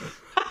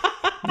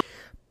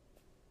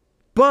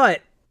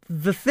 But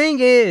the thing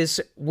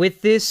is,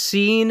 with this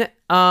scene,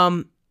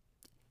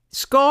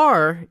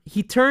 Scar,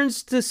 he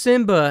turns to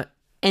Simba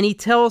and he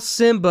tells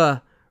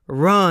Simba,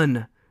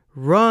 run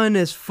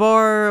as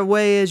far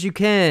away as you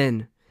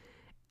can.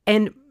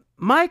 And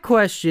my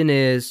question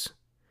is,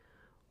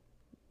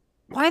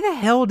 why the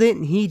hell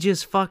didn't he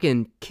just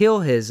fucking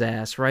kill his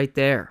ass right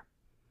there?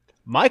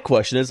 My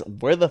question is,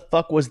 where the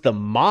fuck was the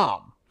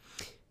mom?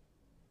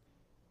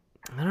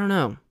 I don't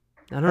know.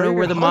 I don't know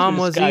where the mom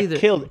was got either.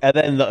 Killed, and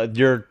then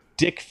your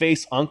dick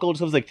face uncle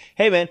just was like,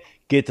 "Hey man,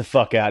 get the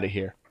fuck out of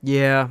here."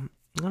 Yeah,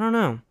 I don't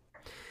know.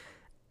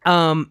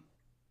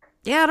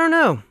 Yeah, I don't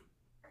know.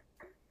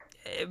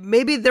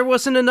 Maybe there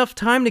wasn't enough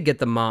time to get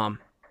the mom.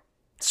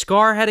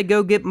 Scar had to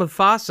go get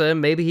Mufasa,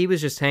 and maybe he was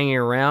just hanging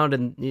around,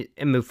 and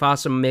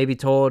Mufasa maybe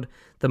told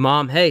the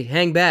mom, "Hey,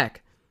 hang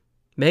back."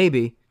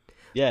 Maybe.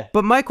 Yeah.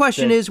 But my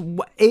question is,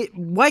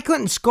 why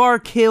couldn't Scar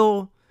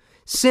kill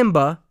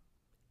Simba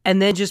and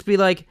then just be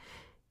like,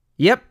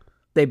 "Yep,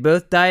 they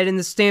both died in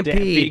the stampede.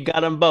 Stampede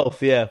got them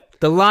both, yeah.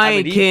 The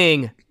Lion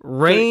King,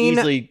 reign."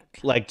 Easily,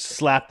 like,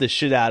 slap the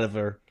shit out of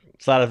her.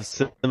 Slap of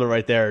Simba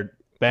right there.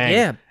 Bang.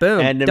 Yeah,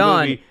 boom,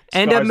 done.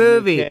 End of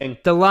movie.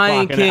 The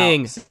Lion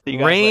King,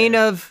 reign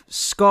of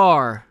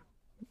Scar.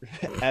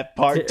 At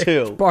part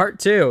 2. Part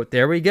 2.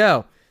 There we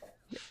go.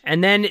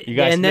 And then, you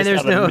guys and then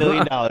there's no $1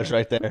 million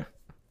right there.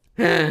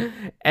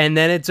 And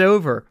then it's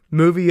over.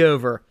 Movie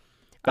over.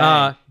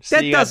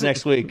 See you guys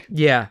next week.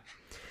 Yeah.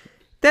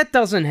 That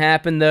doesn't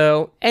happen,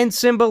 though. And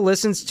Simba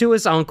listens to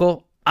his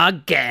uncle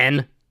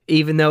again,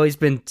 even though he's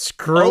been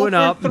screwing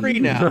up. 3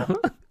 now.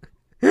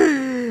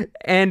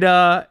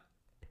 And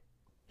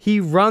he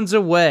runs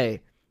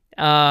away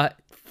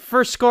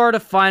for Scar to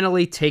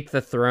finally take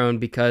the throne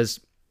because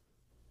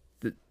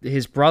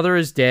his brother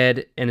is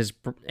dead and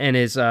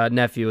his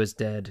nephew is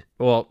dead.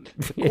 Well,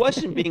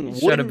 question being,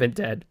 should have been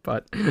dead,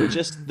 but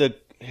just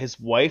his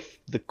wife,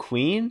 the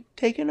Queen,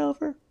 taken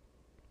over?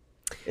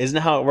 Isn't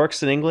that how it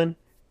works in England?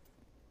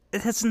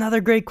 That's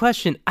another great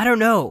question. I don't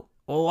know.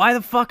 Well, why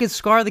the fuck is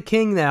Scar the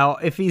king now?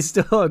 If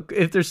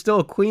there's still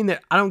a queen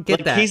there, I don't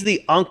get that. He's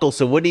the uncle,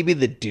 so wouldn't he be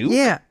the duke?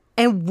 Yeah,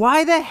 and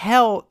why the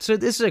hell? So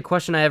this is a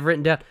question I have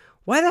written down.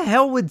 Why the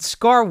hell would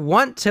Scar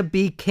want to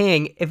be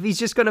king if he's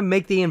just going to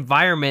make the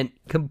environment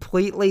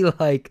completely,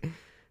 like,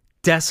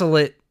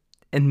 desolate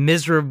and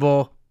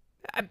miserable?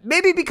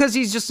 Maybe because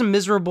he's just a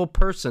miserable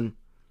person.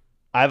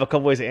 I have a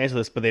couple ways to answer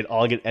this, but they'd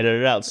all get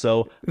edited out.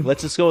 So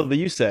let's just go with what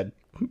you said.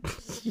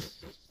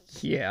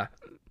 Yeah.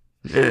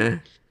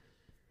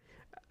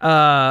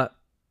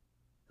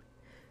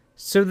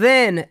 So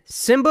then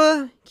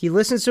Simba, he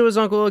listens to his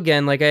uncle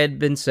again, like I had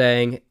been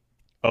saying.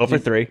 0 for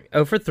 3.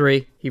 0 for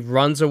 3. He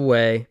runs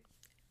away.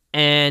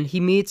 And he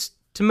meets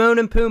Timon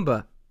and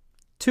Pumbaa.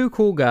 2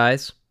 cool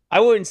guys. I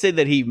wouldn't say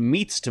that he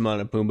meets Timon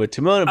and Pumbaa.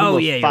 Timon and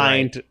Pumbaa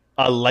find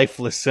a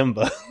lifeless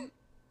Simba.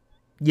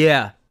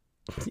 Yeah.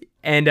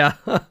 And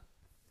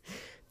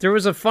there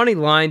was a funny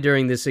line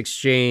during this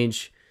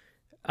exchange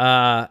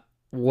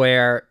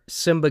where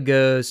Simba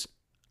goes,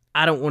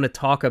 "I don't want to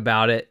talk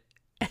about it."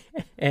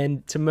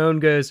 And Timon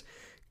goes,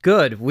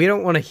 "Good, we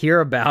don't want to hear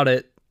about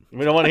it."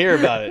 We don't want to hear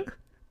about it.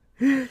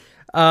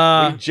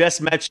 We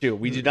just met you.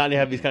 We do not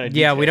have these kind of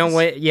details.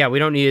 Yeah, we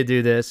don't need to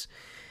do this.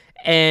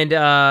 And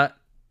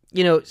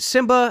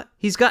Simba,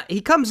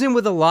 he comes in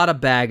with a lot of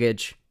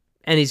baggage,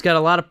 and he's got a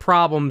lot of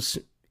problems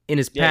in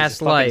his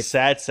past life. He's a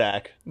fucking sad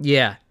sack.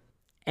 Yeah.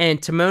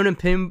 And Timon and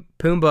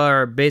Pumbaa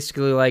are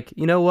basically like,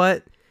 you know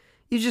what?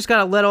 You just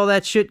gotta let all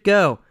that shit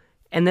go.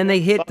 And then they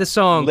hit the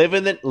song. Live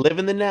in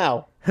the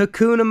now.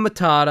 Hakuna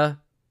Matata.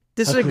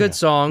 This is a good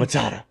song.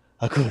 Matata.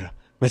 Hakuna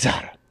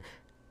Matata.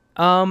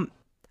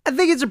 I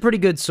think it's a pretty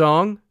good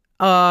song.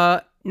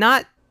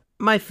 Not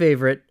my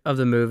favorite of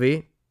the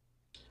movie.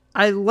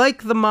 I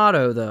like the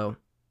motto though.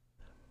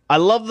 I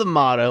love the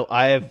motto.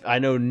 I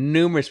know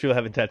numerous people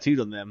have it tattooed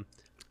on them.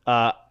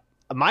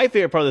 My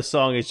favorite part of the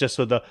song is just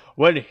with the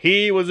 "when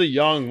he was a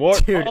young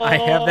warthog." Dude, I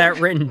have that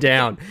written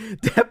down.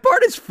 That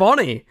part is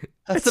funny.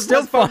 It's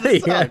still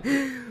funny. Yeah.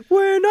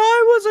 When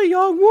I was a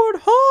young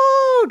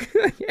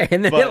warthog,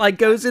 and then it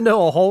goes into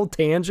a whole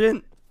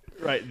tangent.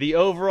 Right. The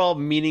overall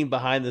meaning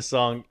behind the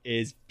song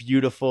is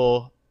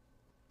beautiful.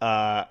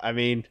 I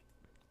mean,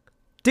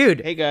 dude,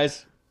 hey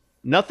guys,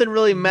 nothing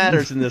really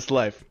matters in this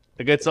life.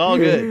 Like, it's all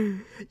good.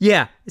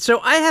 Yeah.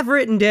 So I have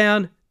written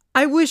down,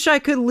 I wish I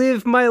could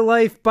live my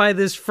life by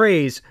this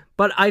phrase,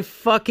 but I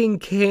fucking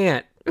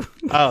can't.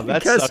 Oh,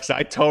 that sucks.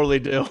 I totally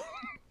do.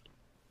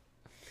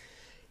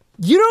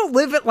 You don't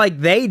live it like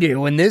they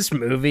do in this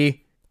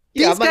movie.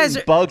 Yeah, These guys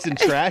are bugs and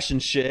trash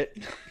and shit.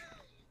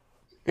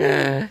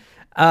 It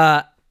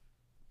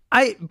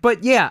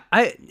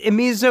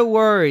means no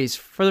worries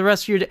for the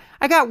rest of your day.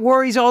 I got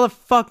worries all the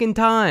fucking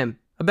time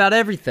about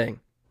everything.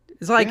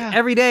 It's like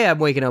every day I'm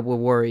waking up with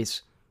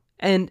worries.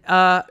 And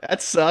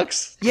that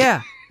sucks.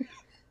 Yeah.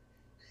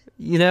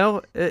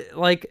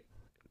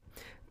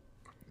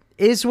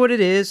 Is what it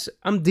is.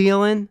 I'm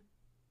doing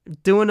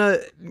a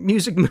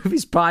music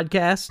movies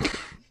podcast.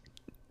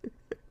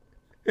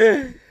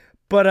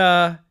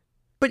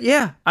 But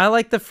yeah, I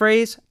like the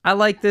phrase. I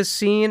like this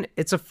scene.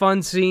 It's a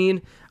fun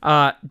scene.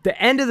 The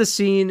end of the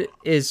scene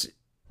is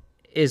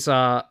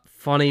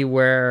funny,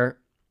 where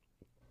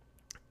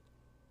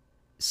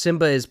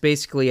Simba is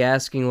basically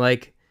asking,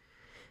 like,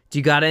 do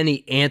you got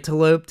any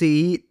antelope to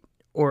eat?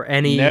 Or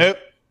any...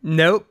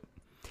 Nope.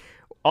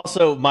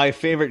 Also, my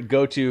favorite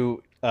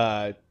go-to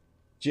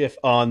GIF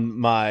on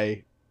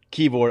my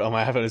keyboard on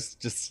my iPhone is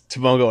just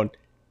Timon going,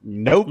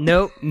 nope.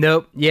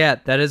 Nope. Yeah,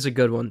 that is a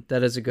good one.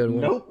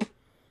 Nope.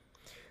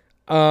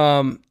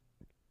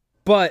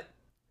 But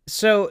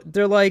so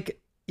they're like,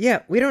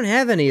 yeah, we don't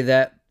have any of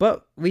that,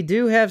 but we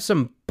do have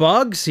some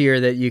bugs here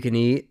that you can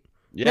eat.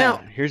 Yeah, Now,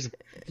 here's a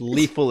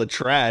leaf full of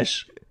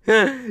trash.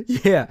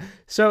 yeah.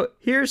 So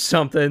here's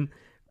something.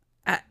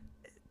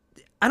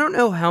 I don't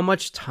know how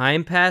much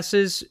time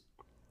passes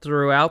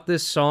throughout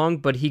this song,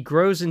 but he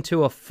grows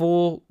into a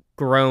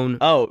full-grown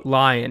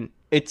lion.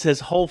 It's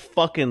his whole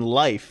fucking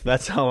life.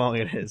 That's how long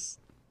it is.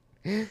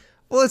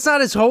 Well, it's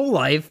not his whole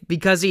life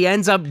because he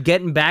ends up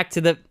getting back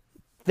to the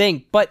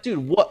thing. But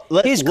dude, what?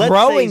 His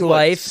growing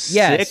life,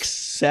 yes, 6,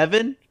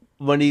 7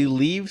 when he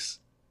leaves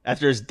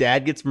after his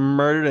dad gets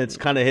murdered. And it's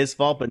kind of his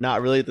fault, but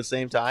not really at the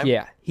same time.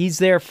 Yeah, he's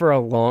there for a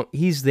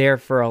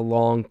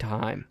long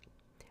time.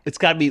 It's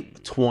got to be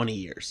 20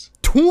 years.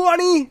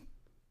 20?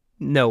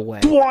 No way.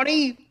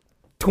 20?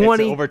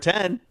 20? It's over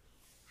 10.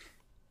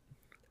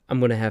 I'm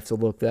going to have to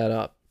look that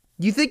up.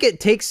 You think it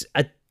takes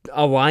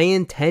a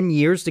lion 10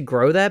 years to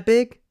grow that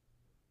big?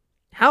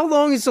 How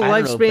long is the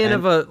lifespan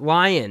of a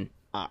lion?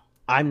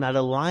 I'm not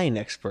a lion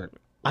expert.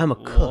 I'm a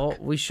cook. Well,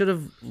 we should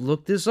have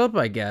looked this up,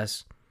 I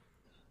guess.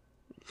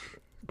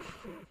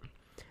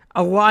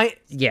 A lion...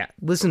 Yeah,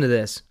 listen to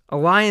this. A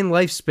lion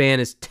lifespan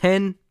is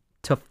 10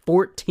 to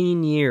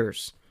 14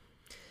 years.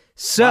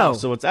 So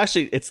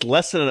it's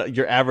less than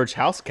your average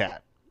house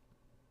cat.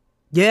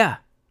 Yeah,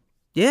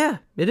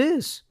 it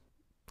is.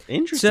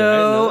 Interesting.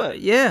 So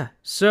yeah,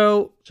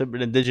 so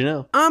did you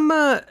know?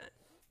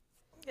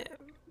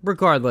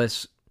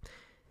 Regardless,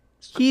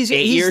 he's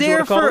years,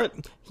 there for.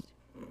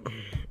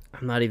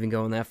 I'm not even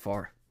going that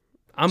far.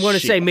 I'm going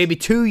to say maybe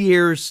 2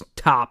 years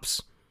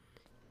tops.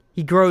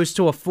 He grows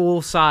to a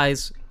full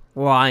size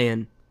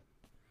lion,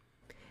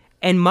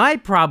 and my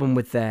problem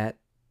with that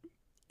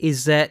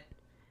is that.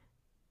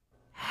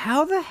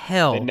 How the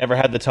hell... They never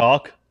had the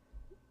talk?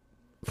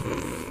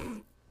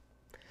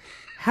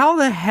 How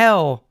the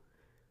hell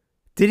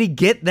did he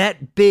get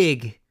that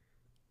big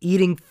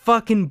eating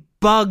fucking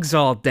bugs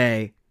all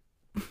day?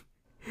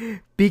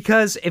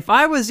 Because if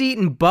I was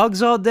eating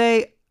bugs all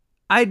day,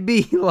 I'd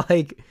be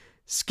like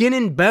skin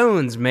and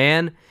bones,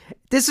 man.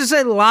 This is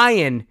a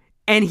lion,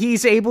 and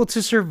he's able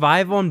to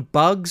survive on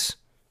bugs?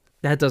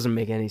 That doesn't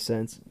make any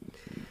sense.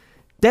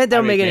 That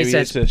don't make any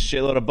sense. It's a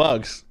shitload of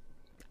bugs.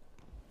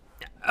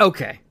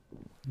 Okay.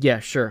 Yeah,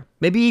 sure.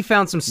 Maybe he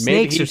found some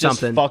snakes or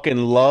something. Maybe he just fucking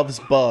loves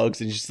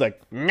bugs and he's just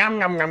like, nom,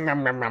 nom, nom,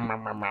 nom, nom, nom,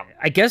 nom, nom.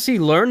 I guess he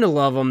learned to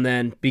love them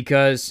then,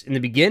 because in the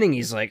beginning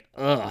he's like,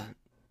 ugh.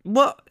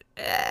 Well,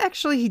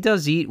 actually he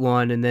does eat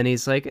one, and then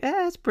he's like,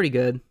 it's pretty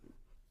good.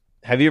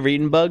 Have you ever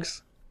eaten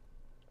bugs?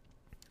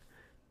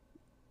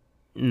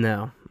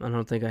 No, I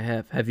don't think I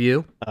have. Have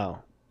you? Oh,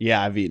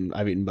 yeah, I've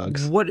eaten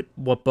bugs.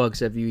 What bugs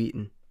have you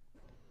eaten?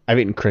 I've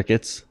eaten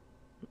crickets.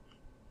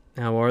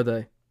 How are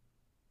they?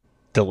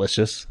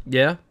 Delicious.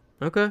 Yeah?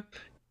 Okay.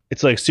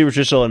 It's like super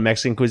traditional in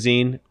Mexican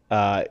cuisine,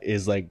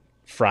 is like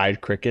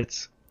fried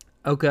crickets.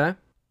 Okay.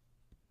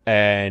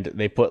 And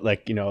they put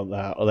like you know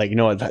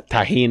what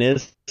tahini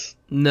is?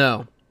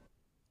 No.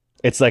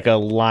 It's like a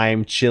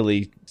lime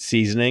chili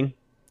seasoning.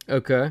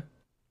 Okay.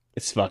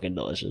 It's fucking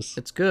delicious.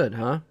 It's good,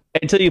 huh?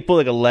 Until you pull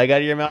like a leg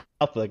out of your mouth,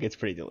 like it's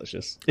pretty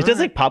delicious. It tastes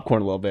like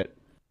popcorn a little bit.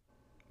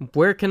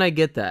 Where can I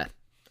get that?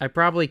 I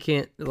probably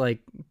can't. Like,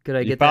 could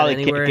I get that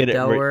anywhere in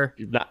Delaware?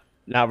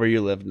 Not where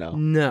you live, no.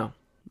 No.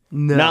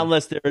 Not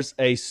unless there's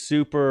a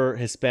super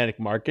Hispanic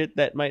market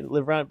that might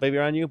live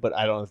around you, but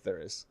I don't know if there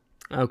is.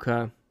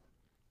 Okay.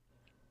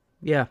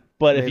 Yeah.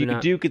 But if you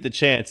do get the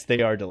chance,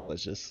 they are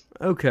delicious.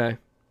 Okay.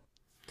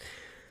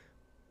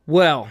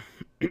 Well,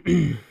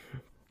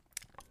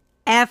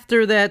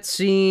 after that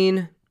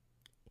scene,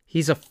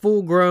 he's a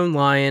full-grown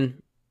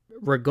lion,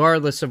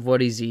 regardless of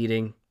what he's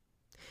eating.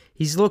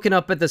 He's looking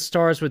up at the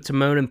stars with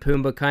Timon and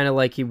Pumbaa, kind of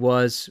like he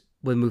was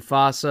with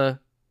Mufasa.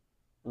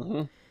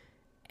 Mm-hmm.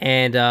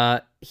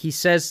 And he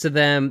says to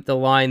them the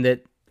line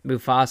that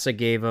Mufasa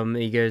gave him.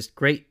 He goes,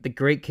 the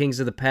great kings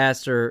of the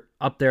past are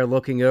up there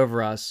looking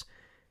over us.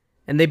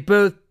 And they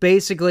both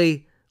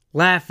basically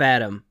laugh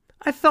at him.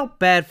 I felt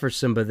bad for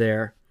Simba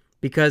there,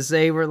 because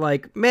they were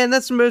like, man,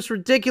 that's the most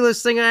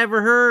ridiculous thing I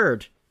ever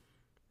heard.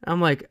 I'm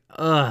like,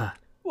 ugh.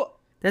 What?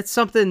 That's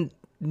something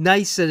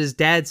nice that his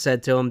dad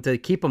said to him to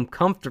keep him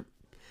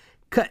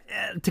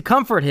to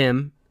comfort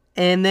him.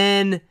 And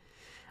then,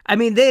 I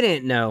mean, they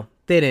didn't know,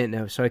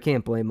 so I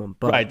can't blame them.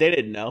 But, right, they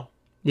didn't know.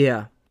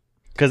 Yeah.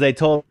 Because they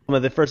told him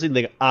at the first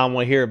thing, I don't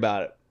want to hear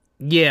about it.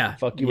 Yeah.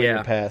 Fuck you and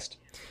your past.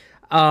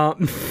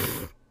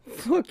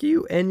 Fuck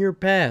you and your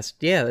past.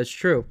 Yeah, that's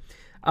true.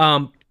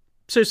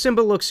 So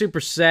Simba looks super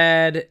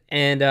sad,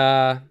 and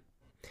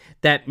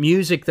that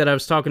music that I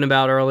was talking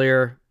about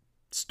earlier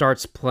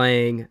starts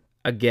playing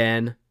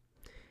again.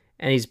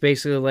 And he's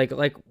basically like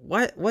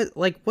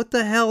what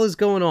the hell is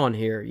going on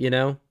here, you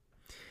know?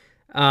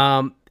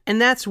 And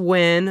that's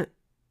when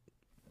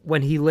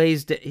he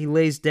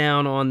lays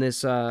down on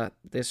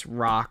this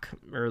rock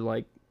or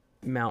like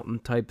mountain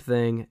type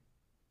thing,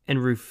 and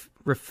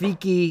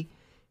Rafiki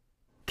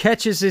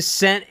catches his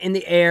scent in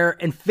the air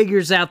and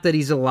figures out that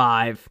he's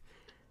alive.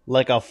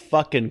 Like a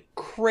fucking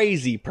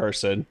crazy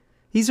person.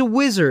 He's a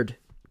wizard,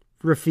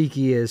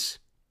 Rafiki is.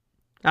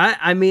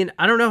 I mean,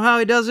 I don't know how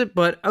he does it,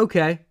 but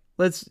okay.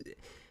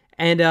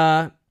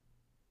 And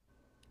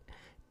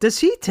does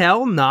he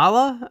tell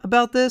Nala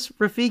about this,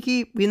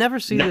 Rafiki? We never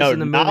see this in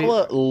the movie.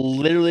 Nala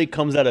literally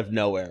comes out of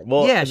nowhere.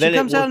 Well, yeah, she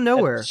comes out of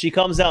nowhere. She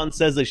comes out and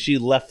says that she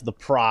left the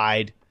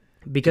Pride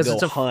because to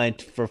go hunt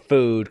for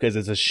food because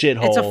it's a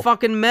shithole. It's a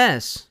fucking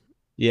mess.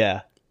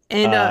 Yeah,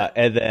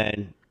 and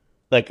then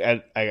like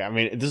I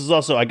mean, this is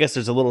also, I guess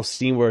there's a little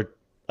scene where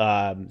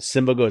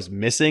Simba goes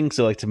missing,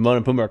 so like Timon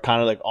and Pumbaa are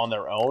kind of like on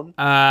their own.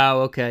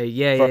 Oh, okay,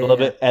 yeah, for a little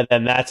bit, and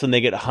then that's when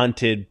they get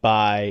hunted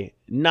by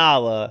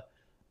Nala.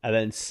 And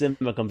then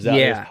Simba comes out.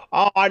 Yeah. And goes,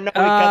 oh, I know.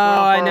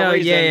 I know.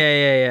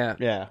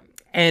 Yeah.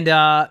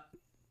 And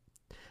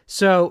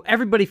so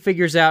everybody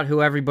figures out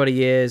who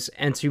everybody is,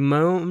 and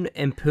Timon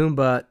and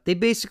Pumbaa, they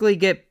basically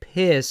get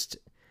pissed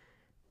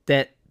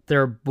that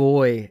their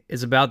boy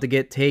is about to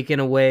get taken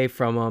away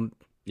from them.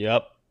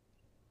 Yep.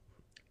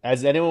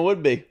 As anyone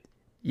would be.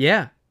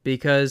 Yeah,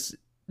 because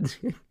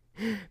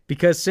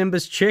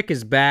Simba's chick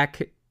is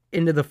back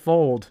into the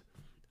fold.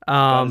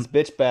 Got his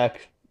bitch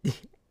back.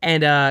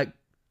 And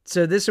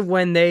so this is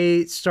when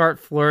they start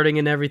flirting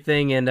and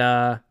everything, and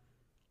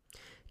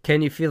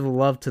Can You Feel the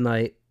Love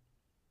Tonight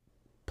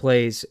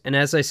plays. And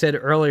as I said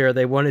earlier,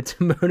 they wanted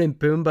Timon and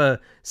Pumbaa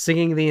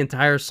singing the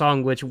entire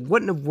song, which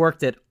wouldn't have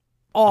worked at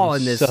all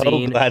in this scene.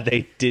 I'm so glad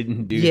they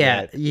didn't do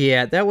that.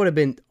 Yeah, that would have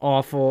been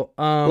awful.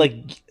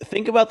 Like,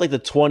 think about like the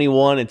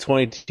 21 and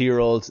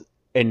 22-year-olds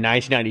in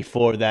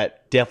 1994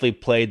 that definitely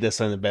played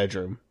this in the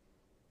bedroom.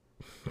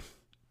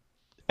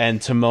 And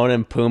Timon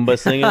and Pumbaa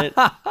singing it.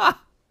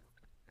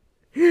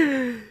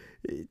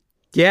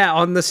 Yeah,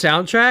 on the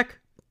soundtrack,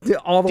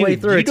 all the way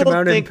through.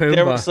 Timon and Pumbaa.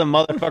 There were some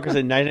motherfuckers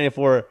in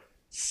 1994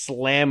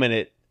 slamming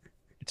it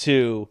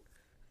to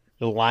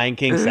the Lion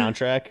King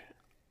soundtrack.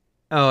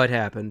 Oh, it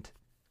happened.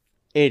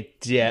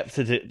 It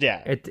happened,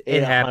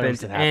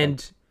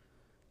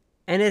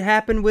 and it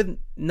happened with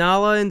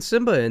Nala and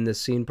Simba in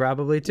this scene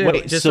probably too.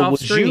 Wait, just so off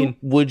screen.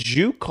 Would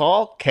you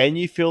call "Can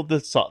You Feel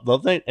the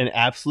Love Night" an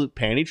absolute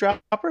panty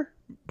dropper?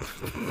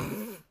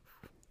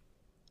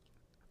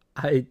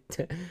 I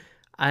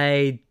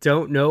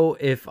don't know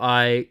if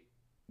I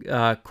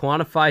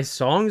quantify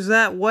songs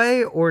that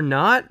way or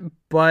not,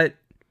 but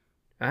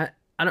I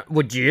don't.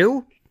 Would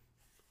you?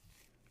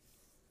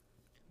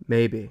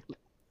 Maybe.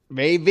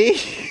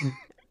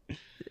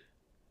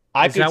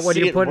 Is that what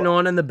you're putting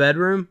on in the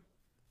bedroom?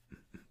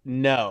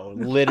 No,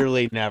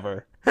 literally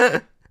never.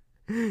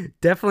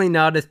 Definitely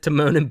not if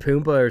Timon and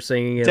Pumbaa are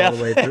singing it all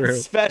the way through.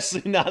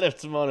 Especially not if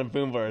Timon and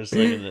Pumbaa are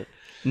singing it.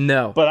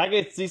 No. But I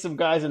could see some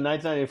guys in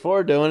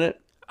 1994 doing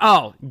it.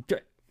 Oh,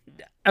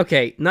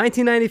 okay.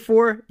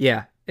 1994?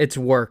 Yeah, it's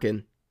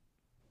working.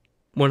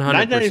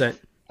 100%.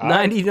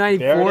 1994?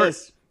 There it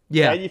is.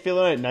 Yeah. How you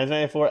feeling it?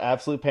 1994,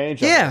 absolute pain.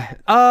 Yeah.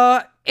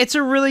 It's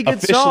a really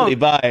good song. Officially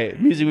by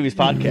Music Movies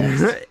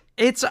Podcast.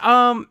 It's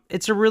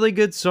a really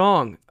good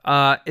song.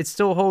 It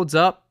still holds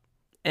up,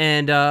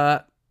 and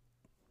not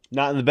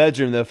in the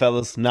bedroom though,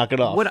 fellas. Knock it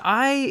off. Would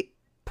I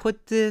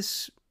put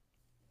this?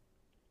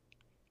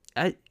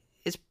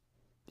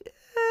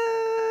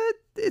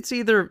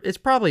 It's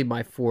probably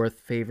my fourth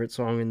favorite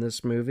song in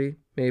this movie,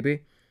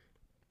 maybe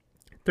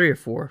 3 or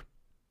 4.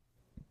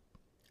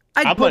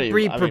 I'd put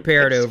Be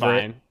Prepared over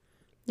fine.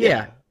 it.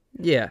 Yeah.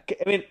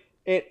 I mean,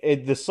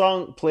 the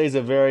song plays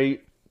a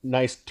very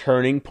nice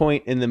turning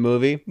point in the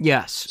movie.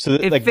 Yes. So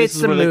it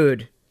fits the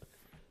mood.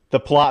 The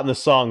plot and the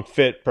song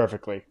fit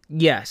perfectly.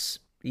 Yes.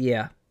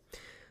 Yeah.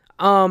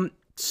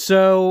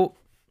 So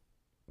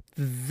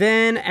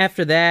then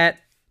after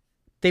that,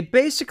 they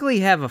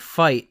basically have a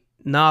fight,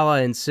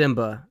 Nala and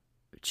Simba.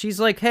 She's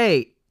like,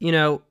 hey,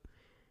 you're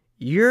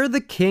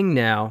the king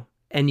now,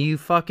 and you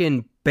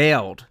fucking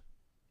bailed.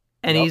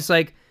 And he's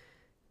like,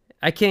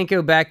 I can't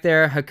go back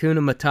there, Hakuna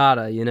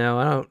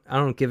Matata, I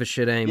don't give a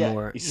shit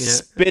anymore. He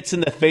spits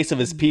in the face of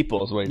his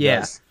people is what he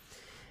does.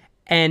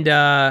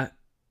 And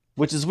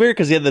which is weird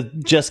because he had the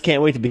just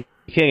can't wait to be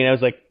king, and I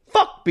was like,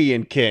 fuck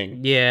being king.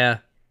 Yeah.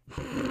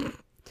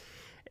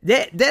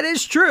 That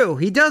is true.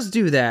 He does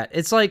do that.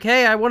 It's like,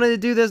 hey, I wanted to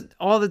do this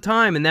all the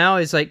time, and now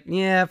he's like,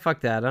 yeah, fuck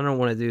that. I don't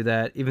want to do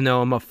that, even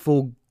though I'm a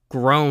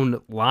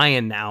full-grown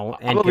lion now.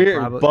 And I'm over here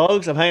in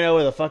bugs. I'm hanging out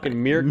with a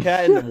fucking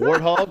meerkat and a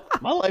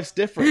warthog. My life's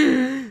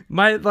different.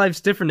 My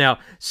life's different now.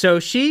 So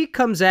she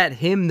comes at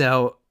him,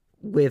 though,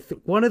 with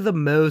one of the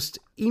most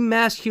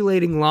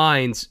emasculating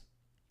lines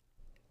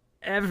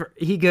ever.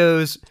 He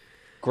goes...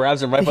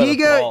 Grabs him right by the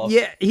balls.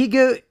 Yeah, he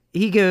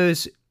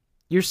goes...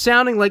 You're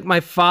sounding like my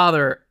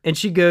father. And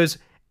she goes,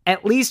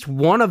 at least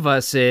one of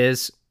us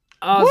is.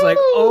 I was like,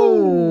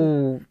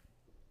 oh,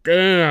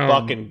 damn.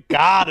 Fucking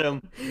got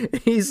him.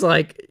 He's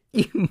like,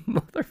 you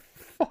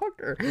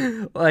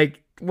motherfucker.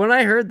 Like, when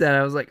I heard that,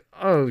 I was like,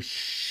 oh,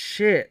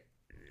 shit.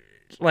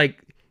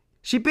 Like,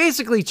 she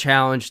basically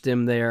challenged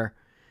him there.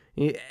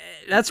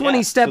 That's when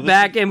he stepped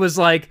back and was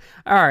like,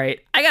 "All right,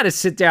 I got to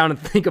sit down and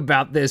think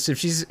about this." If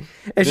she's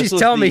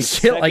telling me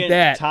shit like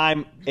that,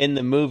 time in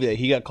the movie that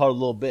he got called a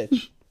little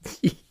bitch.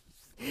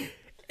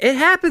 It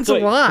happens a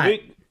lot.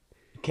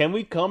 Can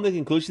we come to the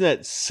conclusion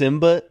that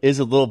Simba is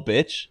a little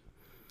bitch?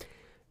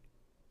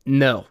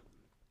 No,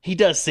 he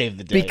does save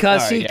the day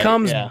because he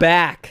comes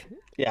back.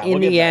 Yeah, in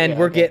the end,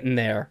 we're getting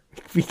there.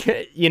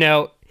 Because,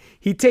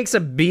 he takes a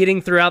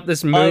beating throughout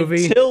this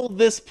movie. Until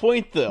this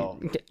point,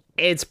 though.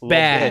 It's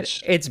bad.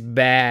 It's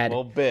bad.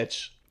 Little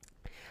bitch.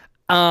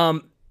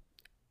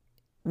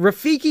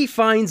 Rafiki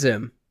finds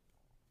him.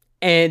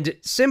 And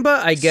Simba,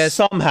 I guess...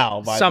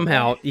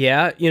 Somehow.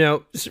 Yeah.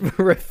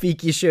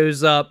 Rafiki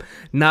shows up.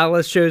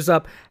 Nala shows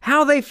up.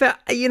 How they found...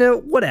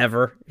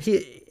 whatever.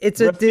 It's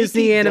a Rafiki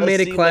Disney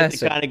animated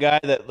classic. Like the kind of guy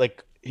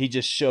that, he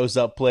just shows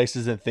up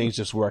places and things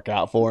just work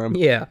out for him.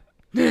 Yeah.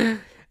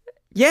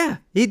 Yeah,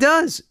 he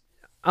does.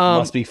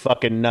 Must be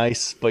fucking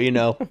nice, but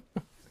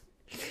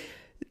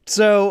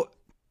So,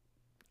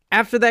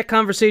 after that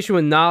conversation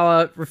with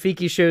Nala,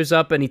 Rafiki shows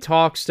up and he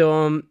talks to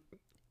him.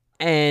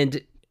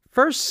 And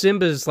first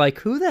Simba's like,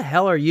 who the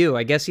hell are you?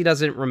 I guess he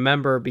doesn't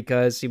remember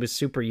because he was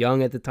super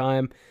young at the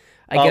time.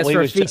 I guess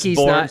Rafiki's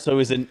not... So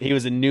he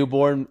was a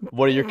newborn.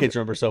 What do your kids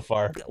remember so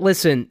far?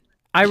 Listen,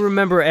 I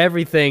remember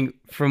everything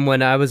from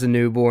when I was a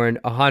newborn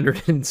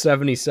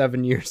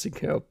 177 years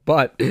ago.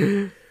 But,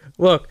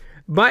 look...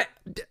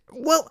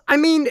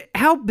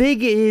 how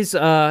big is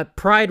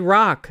Pride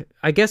Rock?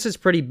 I guess it's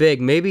pretty big.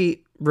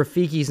 Maybe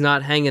Rafiki's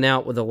not hanging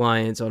out with the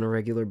lions on a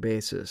regular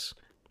basis.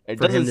 It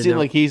doesn't seem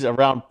like he's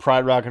around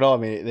Pride Rock at all. I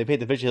mean, they paint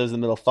the picture he lives in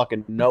the middle of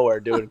fucking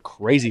nowhere doing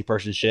crazy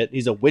person shit.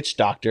 He's a witch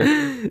doctor.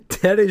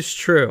 That is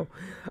true.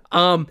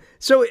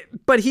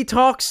 But he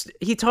talks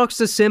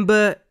to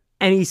Simba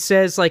and he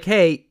says like,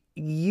 "Hey,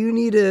 you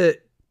need to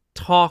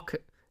talk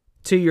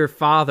to your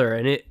father."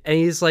 And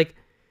he's like,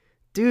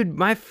 "Dude,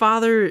 my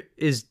father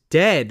is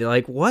dead.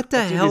 Like, what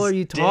the hell are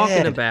you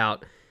talking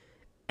about?"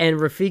 And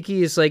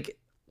Rafiki is like,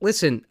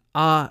 "Listen,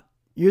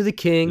 you're the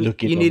king.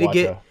 You need to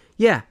get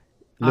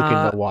Look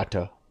in the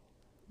water."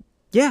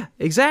 Yeah,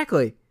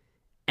 exactly.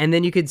 And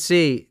then you could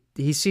see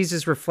he sees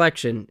his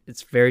reflection.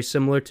 It's very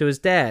similar to his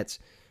dad's.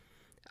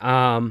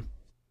 And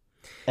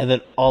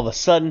then all of a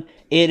sudden,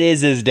 it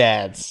is his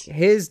dad's.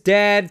 His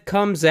dad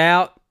comes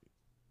out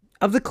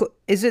of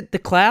is it the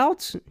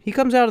clouds? He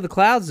comes out of the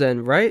clouds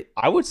then, right?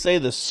 I would say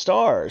the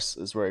stars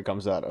is where he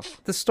comes out of.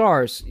 The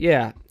stars,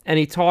 yeah. And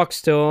he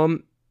talks to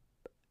him.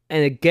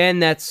 And again,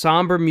 that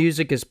somber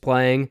music is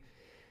playing.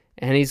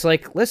 And he's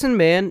like, "Listen,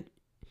 man,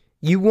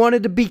 you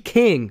wanted to be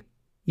king.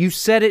 You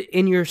said it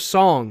in your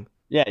song.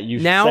 Yeah, you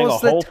sang a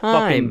whole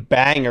fucking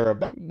banger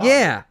about it.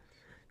 Yeah,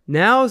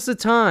 now's the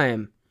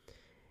time."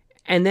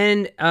 And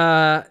then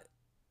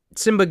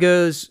Simba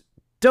goes,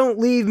 "Don't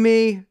leave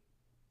me."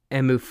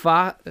 And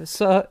Mufasa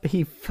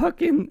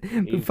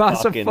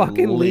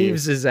fucking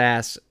leaves his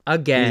ass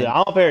again. He's like,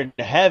 "I'm up here in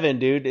heaven,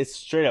 dude. It's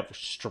straight up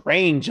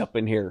strange up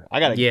in here.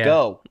 I gotta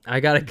go. I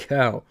gotta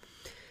go."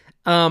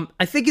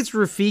 I think it's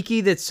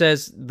Rafiki that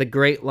says the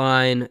great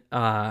line,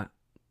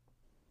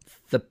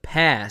 "The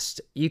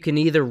past, you can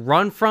either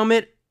run from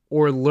it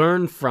or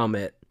learn from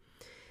it."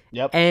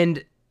 Yep.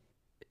 And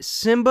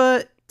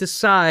Simba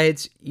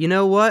decides, you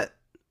know what?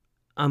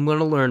 I'm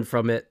gonna learn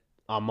from it.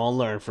 I'm gonna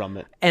learn from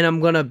it. And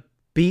I'm gonna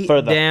beat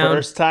for the down...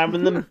 first time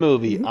in the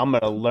movie, I'm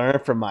gonna learn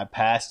from my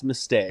past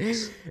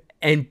mistakes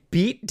and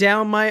beat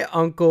down my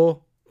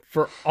uncle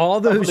for all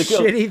those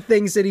shitty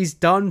things that he's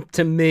done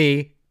to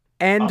me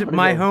and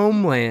my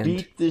homeland.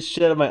 Beat the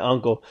shit out of my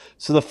uncle.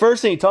 So the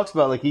first thing he talks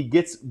about, he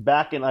gets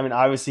back in. I mean,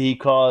 obviously he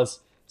calls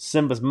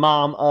Simba's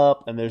mom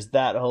up, and there's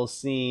that whole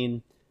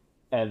scene,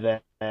 and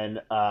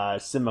then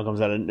Simba comes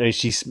out and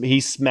he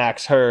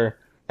smacks her.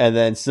 And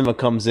then Simba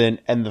comes in,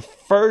 and the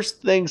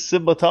first thing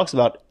Simba talks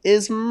about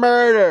is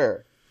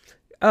murder.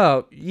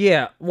 Oh,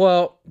 yeah.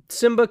 Well,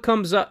 Simba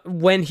comes up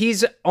when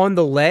he's on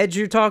the ledge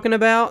you're talking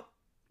about?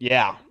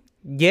 Yeah.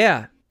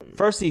 Yeah.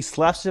 First, he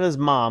slaps his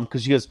mom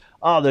because she goes,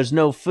 "Oh, there's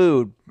no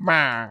food."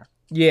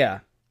 Yeah.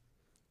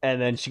 And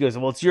then she goes,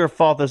 "Well, it's your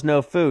fault there's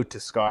no food," to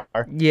Scar.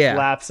 Yeah.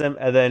 Slaps him,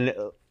 and then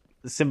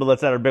Simba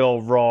lets out a big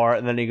old roar,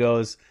 and then he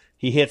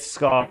hits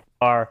Scar,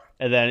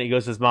 and then he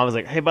goes to his mom and is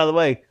like, "Hey, by the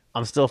way,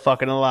 I'm still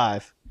fucking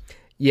alive."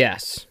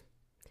 Yes.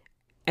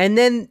 And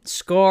then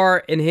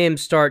Scar and him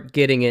start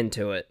getting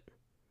into it.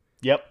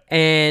 Yep.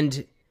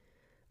 And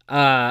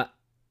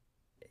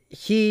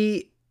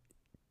he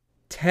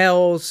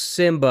tells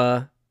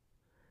Simba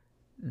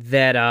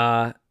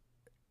that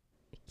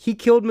he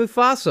killed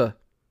Mufasa.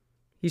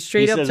 He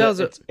straight up tells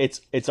it.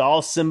 It's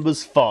all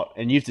Simba's fault.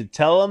 And you have to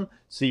tell him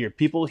so your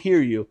people hear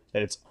you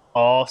that it's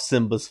all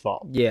Simba's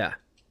fault. Yeah.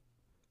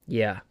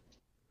 Yeah.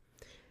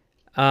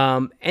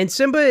 And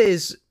Simba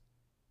is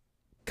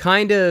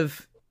kind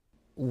of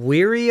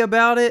weary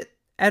about it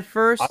at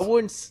first.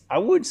 I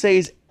wouldn't say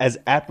he's as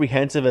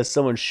apprehensive as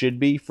someone should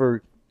be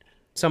for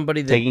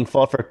somebody taking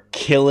fault for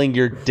killing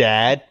your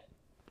dad,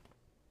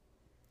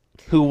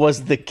 who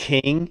was the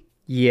king.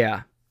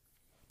 Yeah.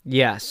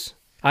 Yes.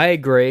 I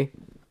agree.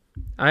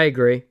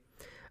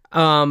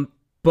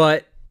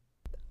 But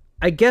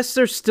I guess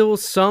there's still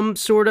some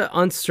sort of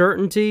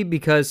uncertainty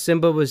because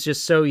Simba was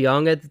just so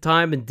young at the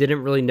time and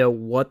didn't really know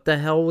what the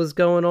hell was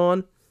going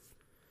on.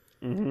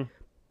 Mm-hmm.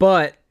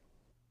 But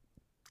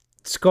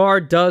Scar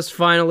does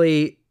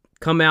finally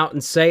come out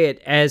and say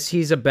it as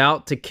he's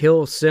about to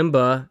kill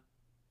Simba.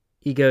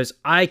 He goes,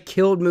 "I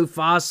killed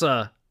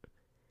Mufasa."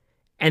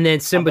 And then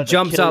Simba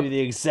jumps up. The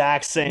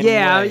exact same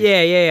yeah,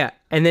 way. yeah.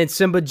 And then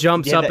Simba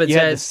jumps up and you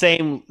says,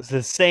 had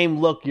the same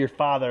look your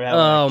father had.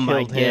 "Oh when I my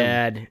killed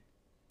him." God."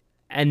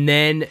 And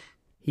then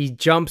he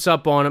jumps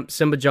up on him.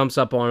 Simba jumps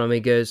up on him. He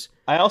goes,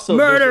 I also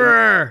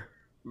 "Murderer!"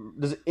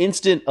 There's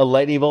instant a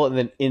lightning bolt and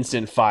then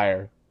instant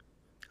fire.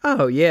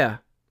 Oh, yeah.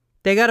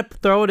 They got to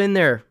throw it in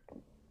there.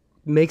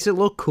 Makes it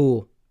look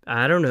cool.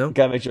 I don't know.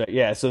 Gotta make sure.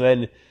 Yeah, so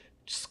then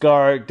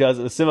Scar does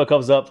it. Simba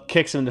comes up,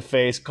 kicks him in the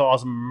face,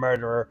 calls him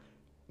murderer.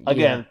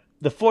 Again,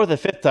 the fourth or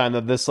fifth time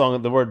that this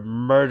song, the word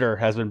murder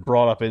has been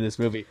brought up in this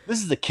movie.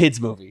 This is a kid's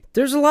movie.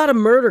 There's a lot of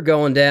murder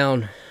going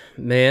down,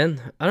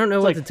 man. I don't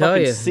know what to tell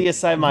you.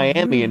 CSI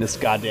Miami in this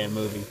goddamn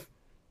movie.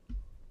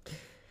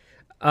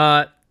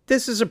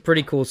 This is a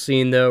pretty cool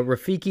scene, though.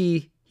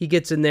 Rafiki, he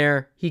gets in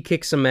there. He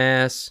kicks some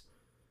ass.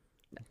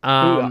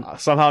 Who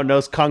somehow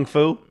knows Kung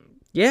Fu.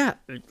 Yeah,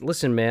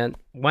 listen, man.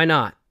 Why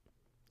not?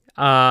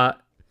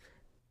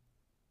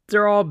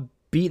 They're all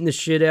beating the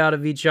shit out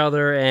of each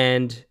other,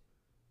 and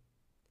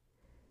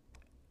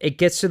it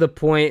gets to the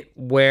point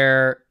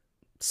where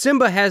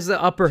Simba has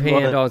the upper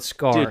hand on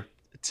Scar. Dude,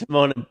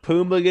 Timon and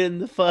Pumbaa get in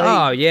the fight.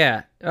 Oh,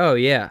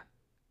 yeah.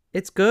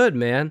 It's good,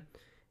 man.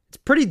 It's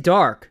pretty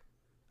dark.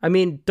 I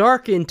mean,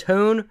 dark in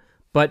tone,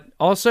 but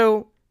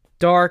also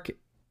dark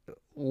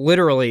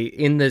literally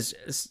in this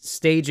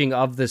staging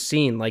of the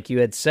scene, like you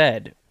had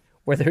said,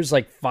 where there's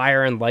like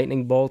fire and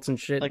lightning bolts and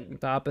shit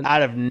out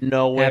of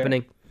nowhere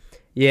happening.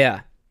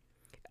 Yeah.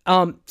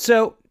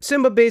 So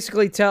Simba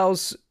basically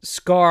tells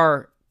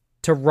Scar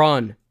to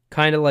run,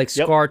 kind of like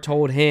Scar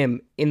told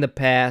him in the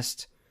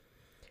past.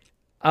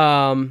 They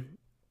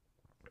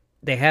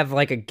have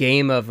like a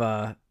game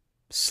of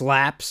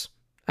slaps.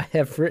 I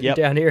have written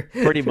down here.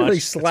 Pretty much.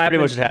 That's pretty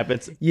much what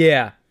happens.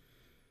 Yeah.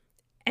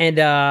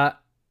 And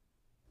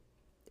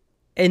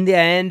in the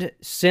end,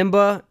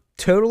 Simba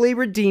totally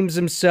redeems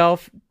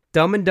himself,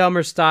 Dumb and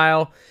Dumber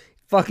style,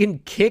 fucking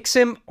kicks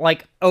him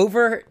like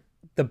over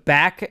the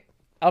back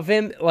of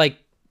him, like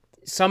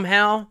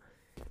somehow.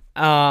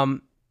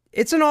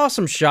 It's an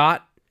awesome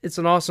shot. It's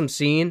an awesome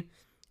scene.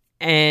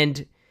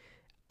 And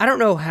I don't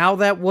know how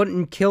that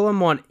wouldn't kill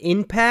him on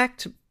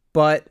impact,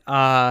 but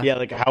yeah,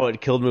 like how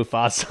it killed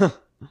Mufasa.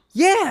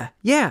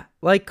 yeah.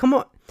 Like, come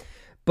on.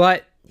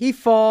 But he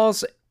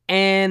falls,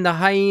 and the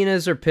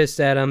hyenas are pissed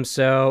at him,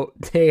 so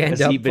they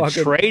end up he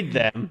betrayed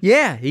them.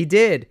 Yeah, he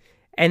did.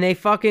 And they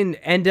fucking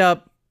end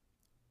up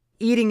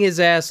eating his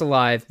ass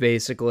alive,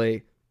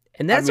 basically.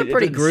 And that's a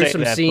pretty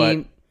gruesome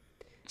scene.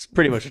 It's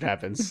pretty much what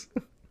happens.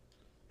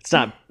 It's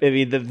not, I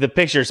mean, the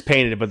picture's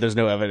painted, but there's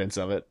no evidence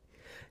of it.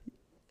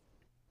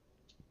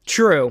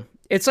 True.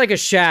 It's like a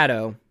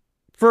shadow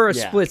for a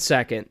split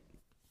second.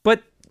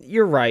 But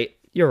you're right.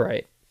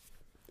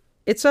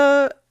 It's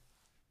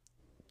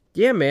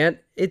yeah, man.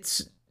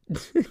 It's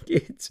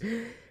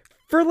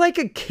for like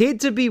a kid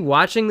to be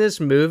watching this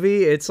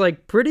movie, it's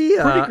like pretty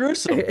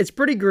gruesome. It's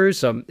pretty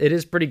gruesome. It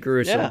is pretty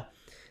gruesome. Yeah.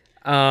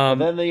 And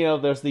then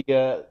there's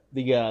the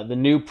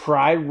new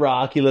Pride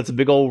Rock. He lets a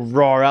big old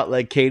roar out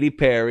like Katy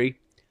Perry,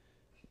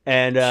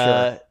 and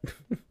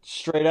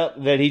straight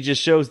up that he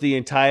just shows the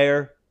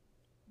entire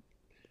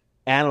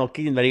animal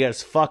kingdom that he got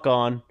his fuck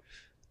on.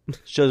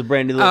 Shows a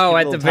brand new.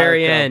 At the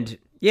very end.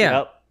 Yeah.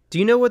 Yep. Do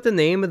you know what the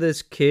name of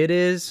this kid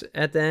is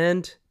at the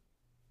end?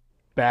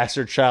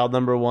 Bastard child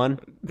number 1.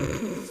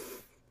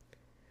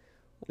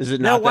 Is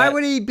it not? No, why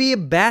would he be a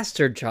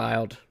bastard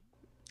child?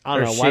 I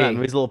don't know. Why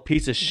not? He's a little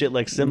piece of shit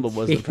like Simba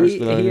was the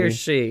first one. He or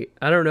she.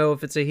 I don't know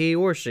if it's a he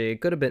or she.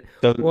 It could have been.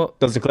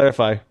 Doesn't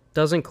clarify.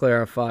 Doesn't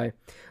clarify.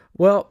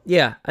 Well,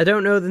 yeah, I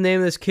don't know the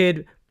name of this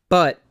kid,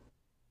 but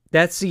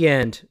that's the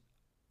end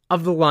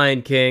of The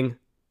Lion King.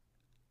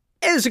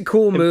 It was a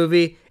cool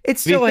movie. It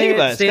still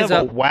stands it's kind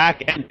of up. A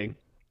whack ending.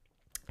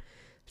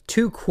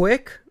 Too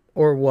quick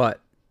or what?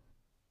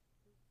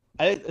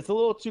 It's a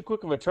little too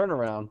quick of a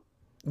turnaround.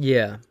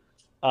 Yeah.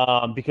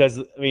 Because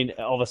I mean,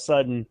 all of a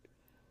sudden,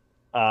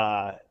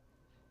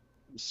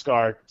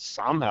 Scar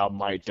somehow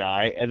might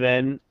die, and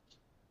then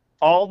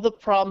all the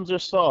problems are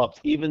solved.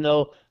 Even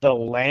though the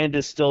land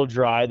is still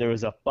dry, there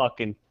was a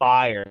fucking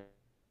fire.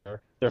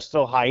 There's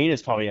still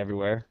hyenas probably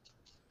everywhere.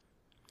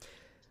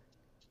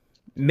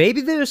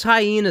 Maybe those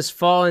hyenas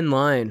fall in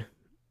line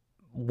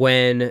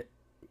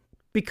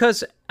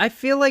because I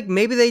feel like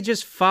maybe they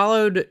just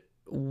followed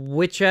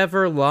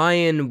whichever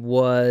lion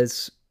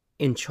was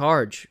in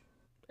charge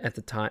at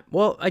the time.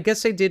 Well, I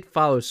guess they did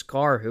follow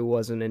Scar, who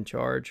wasn't in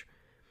charge.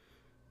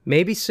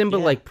 Maybe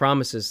Simba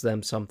promises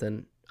them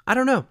something. I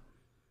don't know.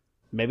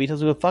 Maybe he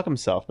tells him to go fuck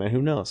himself, man.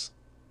 Who knows?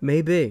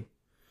 Maybe.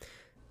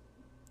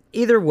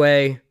 Either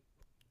way,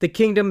 the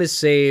kingdom is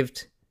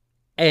saved,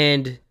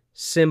 and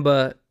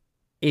Simba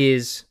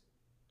is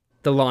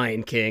The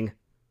Lion King.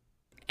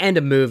 And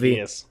a movie.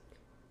 Yes.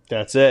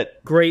 That's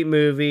it. Great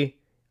movie.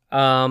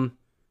 There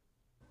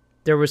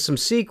was some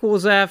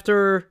sequels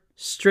after,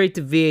 straight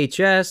to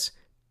VHS.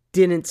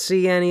 Didn't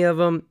see any of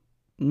them.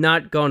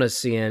 Not gonna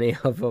see any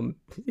of them.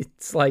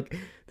 It's like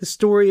the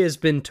story has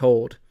been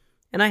told.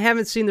 And I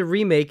haven't seen the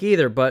remake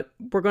either, but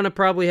we're gonna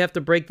probably have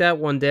to break that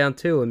one down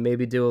too and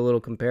maybe do a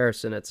little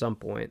comparison at some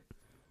point.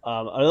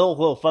 A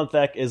little fun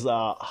fact is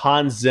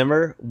Hans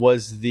Zimmer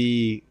was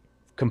the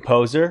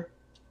composer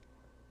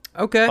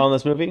on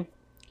this movie.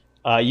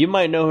 You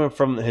might know him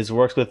from his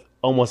works with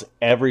almost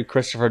every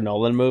Christopher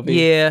Nolan movie.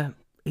 Yeah,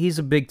 he's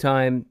a big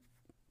time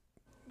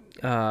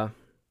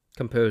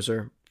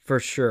composer for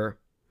sure.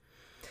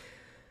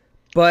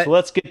 But so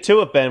let's get to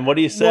it, Ben. What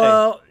do you say?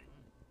 Well,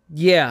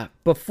 yeah.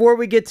 Before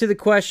we get to the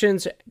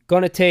questions,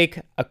 gonna take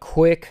a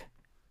quick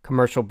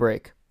commercial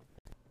break.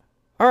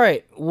 All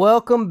right,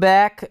 welcome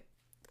back.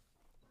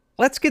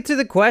 Let's get to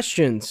the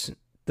questions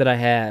that I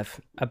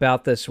have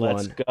about this one.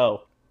 Let's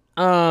go.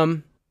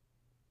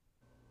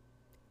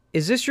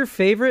 Is this your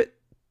favorite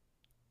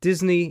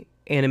Disney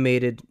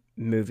animated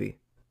movie?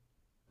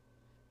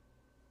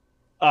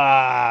 When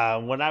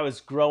I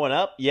was growing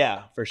up,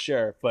 yeah, for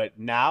sure. But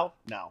now,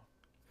 no.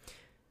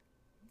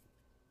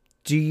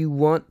 Do you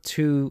want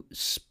to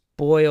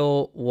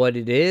spoil what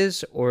it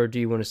is, or do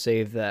you want to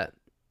save that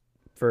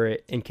for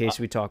it in case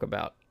we talk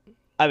about?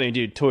 I mean,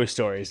 dude, Toy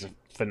Story is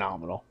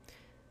phenomenal.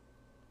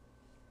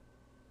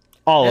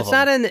 All of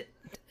them.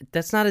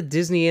 That's not a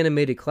Disney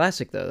animated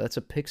classic, though. That's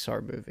a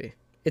Pixar movie.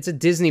 It's a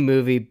Disney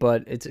movie,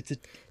 but it's a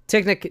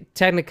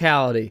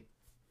technicality.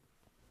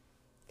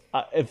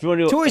 If you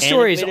want to Toy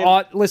Story is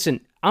odd. Listen,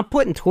 I'm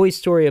putting Toy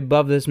Story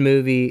above this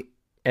movie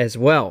as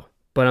well,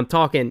 but I'm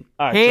talking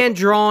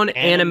hand-drawn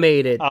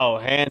animated. Oh,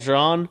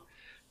 hand-drawn?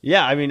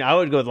 Yeah, I mean, I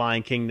would go with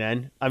Lion King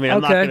then. I mean,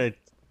 I'm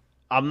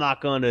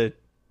not gonna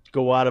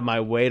go out of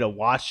my way to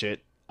watch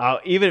it.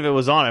 Even if it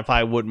was on, I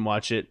probably wouldn't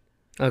watch it.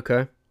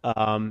 Okay.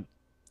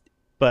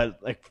 But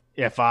like,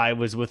 if I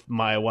was with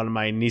one of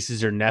my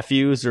nieces or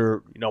nephews,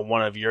 or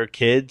one of your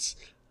kids,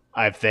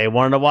 if they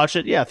wanted to watch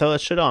it, yeah, throw that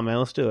shit on, man.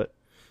 Let's do it.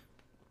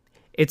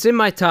 It's in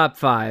my top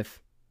 5.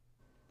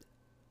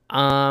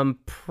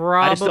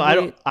 Probably. I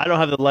don't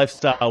have the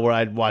lifestyle where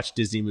I'd watch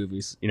Disney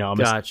movies.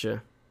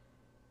 Gotcha.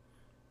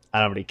 I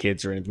don't have any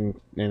kids or anything,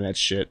 any of that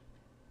shit.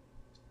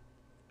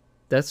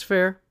 That's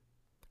fair.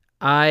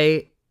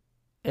 I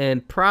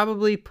am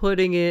probably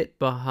putting it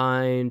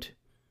behind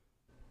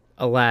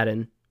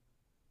Aladdin,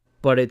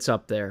 but it's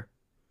up there.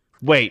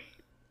 Wait,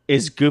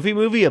 is Goofy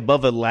Movie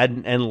above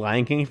Aladdin and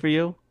Lion King for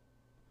you?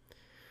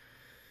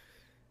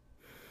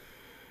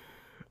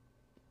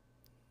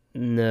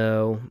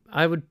 No,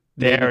 I would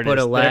put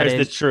Aladdin.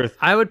 There's the truth.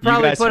 I would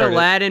probably put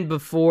Aladdin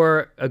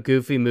before a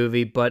Goofy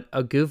Movie, but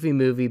a Goofy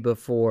Movie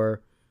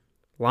before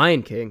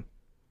Lion King.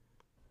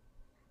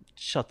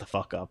 Shut the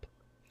fuck up.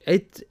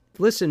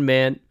 Listen,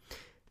 man.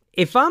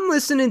 If I'm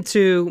listening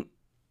to,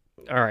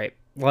 all right,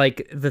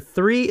 like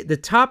the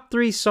top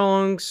 3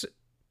 songs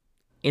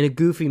in a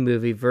Goofy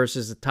Movie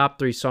versus the top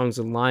 3 songs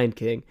in Lion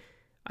King,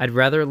 I'd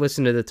rather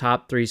listen to the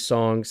top 3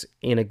 songs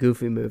in a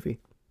Goofy Movie.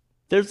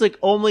 There's like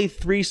only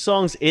 3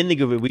 songs in the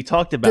Goofy. We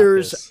talked about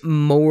There's this.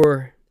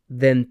 more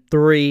than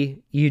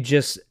 3. You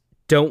just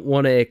don't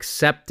want to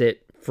accept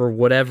it for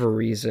whatever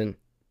reason.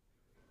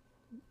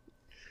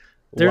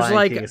 There's Lion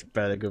like King is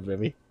better than Goofy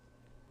Movie.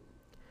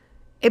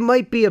 It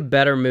might be a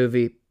better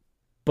movie,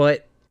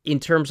 but in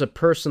terms of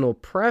personal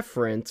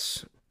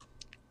preference,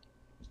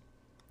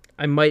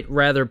 I might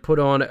rather put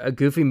on a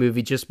Goofy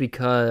Movie just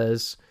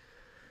because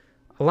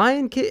The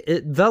Lion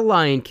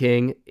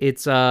King,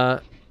 it's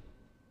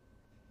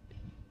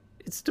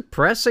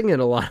depressing in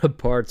a lot of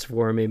parts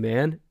for me,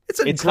 man. It's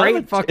a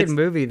great fucking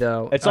movie,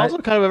 though. It's also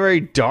kind of a very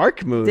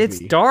dark movie. It's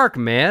dark,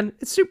 man.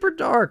 It's super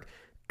dark.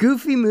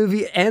 Goofy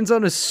Movie ends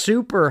on a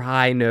super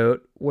high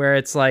note where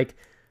it's like,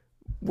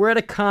 we're at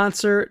a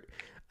concert.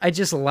 I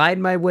just lied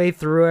my way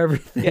through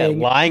everything. Yeah,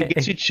 lying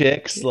gets you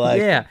chicks. Like,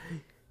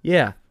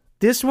 yeah.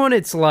 This one,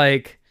 it's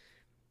like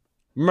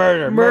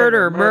murder,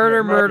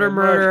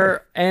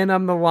 and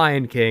I'm the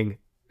Lion King,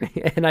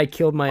 and I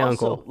killed my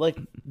uncle. Like,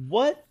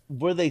 what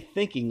were they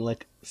thinking?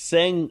 Like,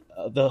 saying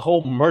the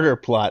whole murder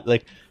plot.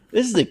 Like,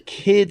 this is a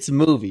kid's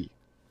movie.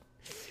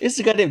 This is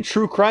a goddamn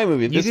true crime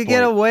movie. You could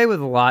get away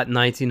with a lot in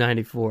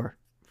 1994.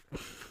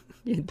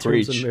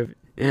 Preach.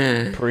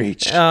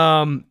 Preach.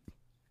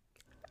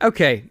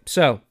 Okay,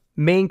 so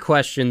main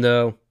question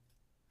though: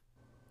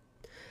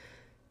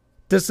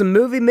 does the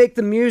movie make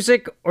the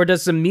music, or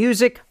does the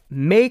music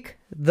make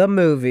the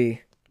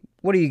movie?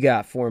 What do you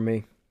got for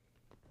me?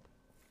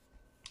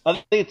 I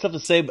think it's tough to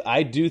say, but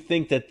I do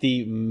think that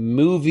the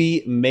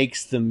movie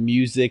makes the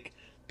music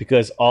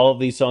because all of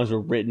these songs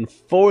were written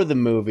for the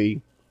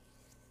movie.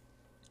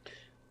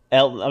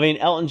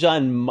 Elton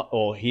John,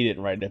 well, he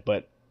didn't write it,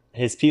 but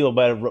his people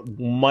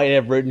might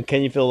have written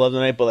Can You Feel Love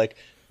Tonight, but like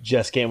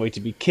Just Can't Wait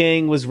to Be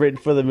King was written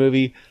for the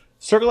movie.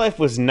 Circle Life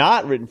was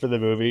not written for the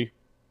movie.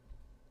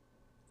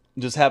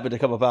 It just happened to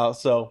come about,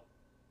 so.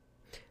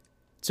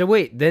 So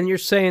wait, then you're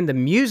saying the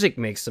music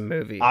makes the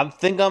movie? I'm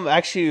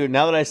actually,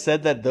 now that I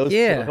said that, those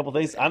Yeah. a couple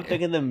things, I'm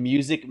thinking the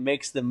music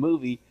makes the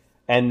movie,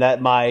 and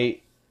that my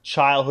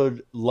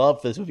childhood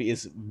love for this movie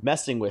is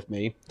messing with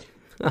me.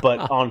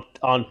 But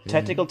on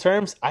technical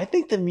terms, I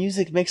think the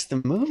music makes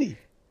the movie.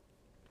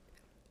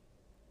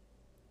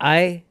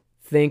 I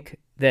think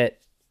that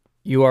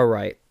you are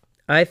right.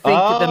 I think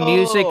that the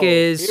music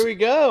is Here we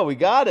go. We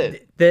got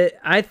it.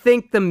 I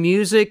think the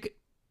music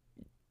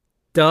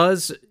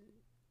does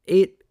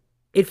it.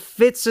 It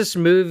fits this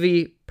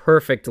movie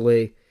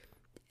perfectly.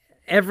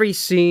 Every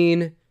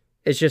scene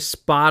is just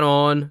spot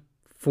on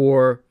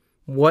for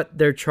what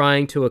they're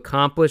trying to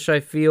accomplish,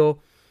 I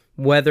feel,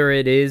 whether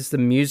it is the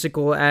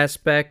musical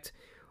aspect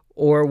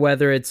or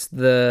whether it's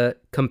the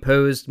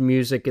composed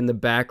music in the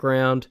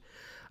background.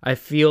 I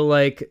feel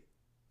like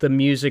the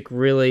music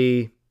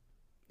really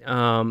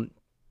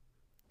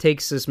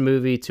takes this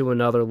movie to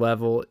another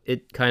level.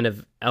 It kind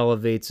of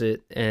elevates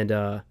it,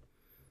 and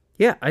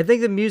yeah, I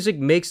think the music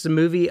makes the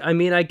movie. I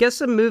mean, I guess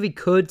the movie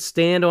could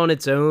stand on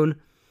its own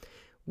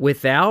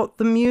without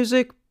the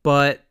music,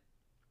 but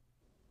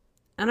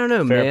I don't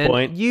know, Fair man.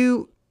 point.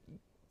 You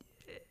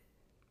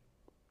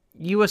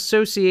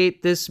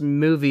associate this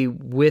movie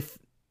with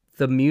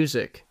the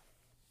music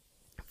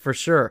for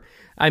sure.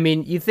 I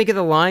mean, you think of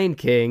The Lion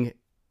King.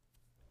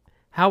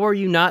 How are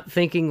you not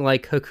thinking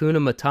like Hakuna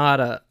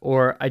Matata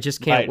or I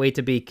Just Can't Right. Wait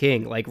to Be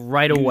King like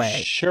right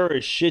away? Sure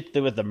as shit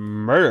there was a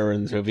murder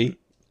in this movie.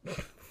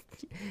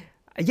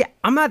 Yeah,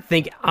 I'm not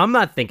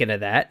thinking of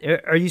that.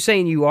 Are you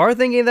saying you are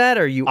thinking of that,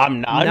 or you?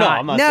 I'm not. No,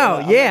 I'm not. No,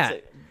 saying, yeah,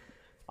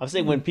 I'm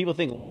saying when people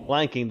think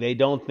Lion King, they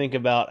don't think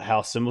about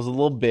how Simba's a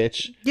little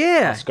bitch.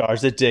 yeah. How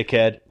Scar's a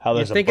dickhead. How You're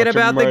there's thinking a bunch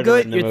about of the murder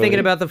good. in the You're thinking movie.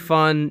 about the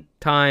fun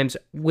times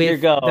with Here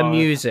go. the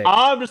music.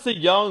 I'm just a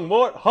young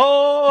mort.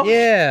 Ho!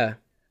 Yeah,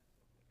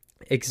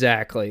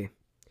 exactly.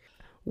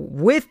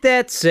 With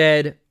that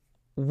said,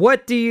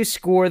 what do you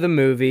score the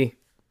movie?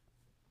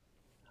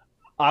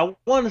 I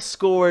want to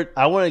score it.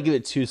 I want to give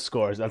it 2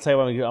 scores. I'll tell you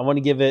what I'm going to give. I want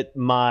to give it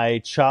my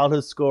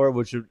childhood score,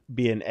 which would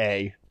be an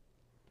A.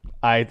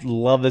 I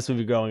love this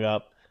movie growing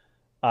up.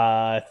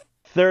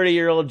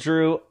 30-year-old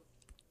Drew,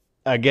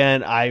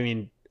 again, I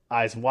mean,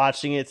 I was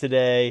watching it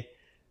today.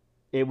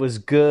 It was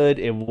good.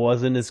 It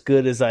wasn't as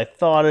good as I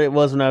thought it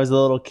was when I was a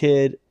little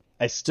kid.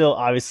 I still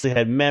obviously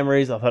had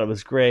memories. I thought it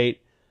was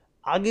great.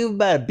 I'll give it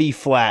about a B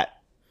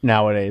flat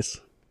nowadays.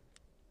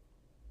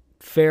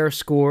 Fair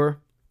score.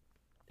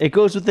 It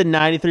goes with the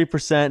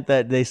 93%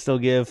 that they still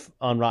give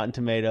on Rotten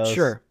Tomatoes.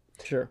 Sure.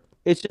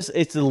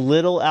 It's a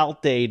little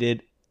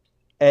outdated,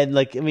 and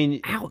like, I mean,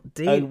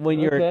 Outdated. when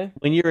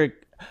you're,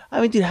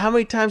 I mean, dude, how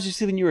many times did you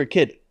see when you were a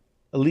kid?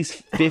 At least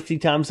 50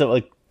 times,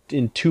 like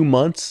in 2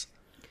 months.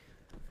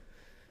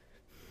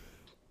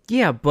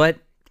 Yeah, but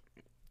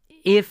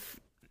if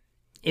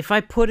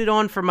I put it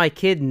on for my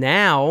kid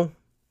now,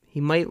 he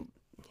might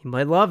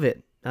love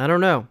it. I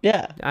don't know.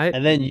 Yeah,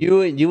 and then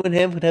you and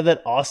him could have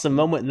that awesome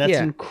moment, and that's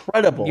Yeah.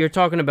 incredible. You're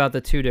talking about the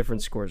 2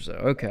 different scores, though.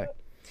 Okay.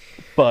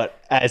 But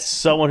as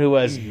someone who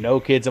has no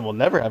kids and will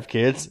never have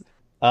kids,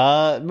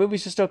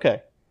 movie's just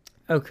okay.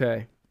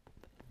 Okay.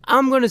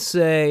 I'm gonna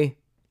say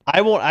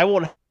I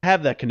won't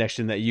have that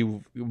connection that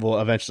you will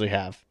eventually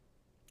have.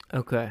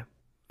 okay.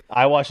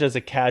 I watch it as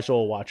a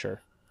casual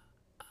watcher.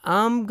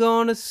 I'm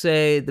gonna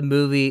say the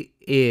movie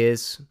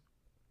is.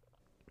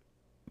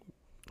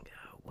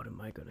 What am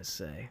I gonna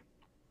say?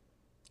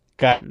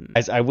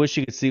 Guys, I wish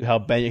you could see how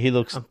he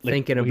looks. I'm like,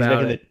 thinking he's about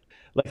making it.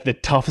 Like the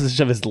toughest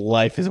decision of his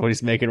life is what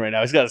he's making right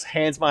now. He's got his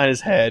hands behind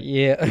his head.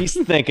 Yeah. He's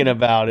thinking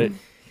about it.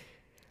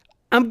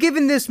 I'm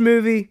giving this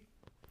movie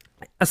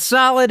a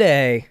solid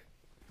A.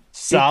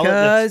 Solid.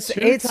 Because That's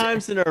 2 it's-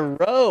 times in a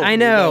row. I we've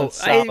know. done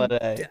Solid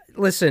A.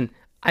 Listen,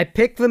 I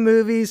pick the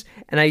movies,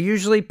 and I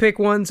usually pick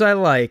ones I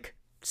like.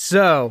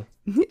 So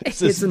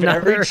This is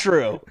very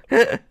true.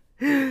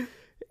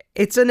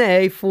 It's an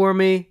A for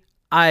me.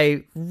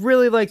 I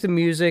really like the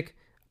music.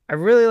 I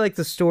really like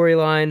the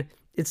storyline.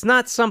 It's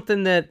not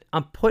something that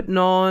I'm putting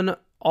on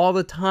all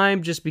the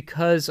time just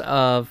because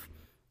of,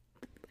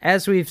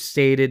 as we've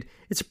stated,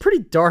 it's a pretty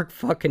dark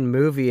fucking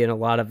movie in a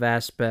lot of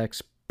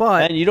aspects.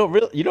 But And you don't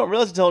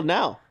realize until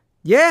now.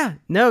 yeah,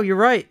 no, you're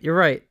right. You're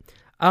right.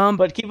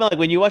 But keep in mind, like,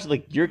 when you watch it,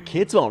 like, your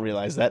kids won't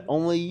realize that.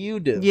 Only you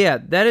do. Yeah,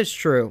 that is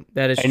true.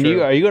 That is And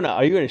true. are you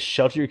gonna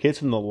shelter your kids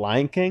from the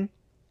Lion King?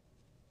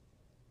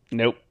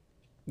 Nope,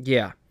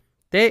 Yeah.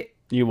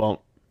 you won't.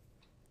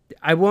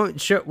 I won't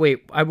show.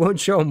 Wait, I won't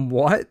show them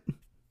what?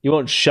 You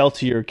won't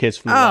shelter your kids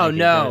from the Oh Lion King.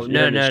 no, You're no,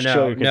 gonna no, show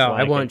no, your kids no! the I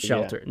Lion won't King,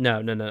 shelter.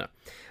 No, no, no,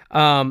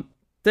 no.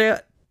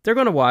 They're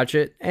gonna watch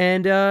it,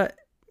 and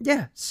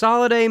yeah,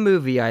 solid A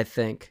movie, I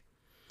think.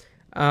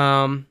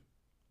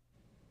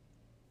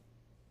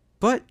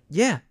 But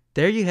yeah,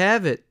 there you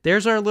have it.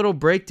 There's our little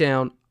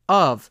breakdown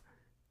of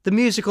the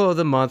musical of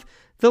the month,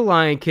 The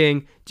Lion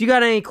King. Do you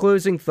got any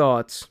closing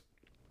thoughts?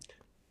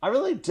 I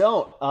really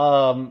don't.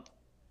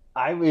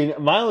 I mean,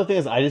 my only thing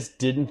is I just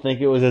didn't think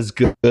it was as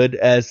good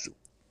as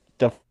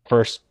the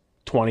first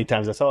 20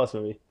 times I saw this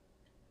movie.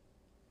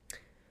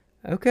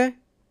 Okay,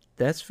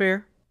 that's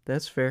fair.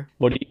 That's fair.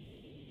 What do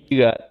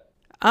you got?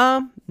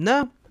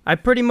 No. I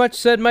pretty much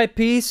said my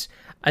piece.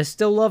 I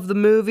still love the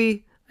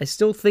movie. I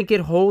still think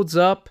it holds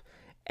up.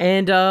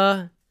 And,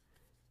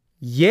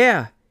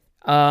 yeah.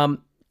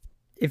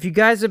 If you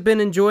guys have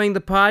been enjoying the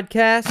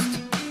podcast,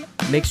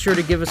 make sure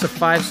to give us a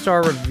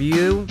 5-star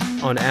review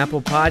on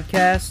Apple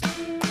Podcasts.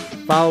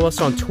 Follow us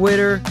on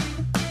Twitter,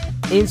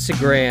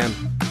 Instagram,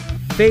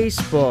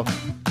 Facebook,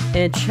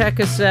 and check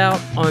us out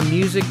on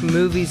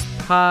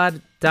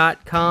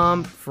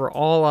musicmoviespod.com for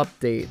all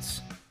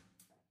updates.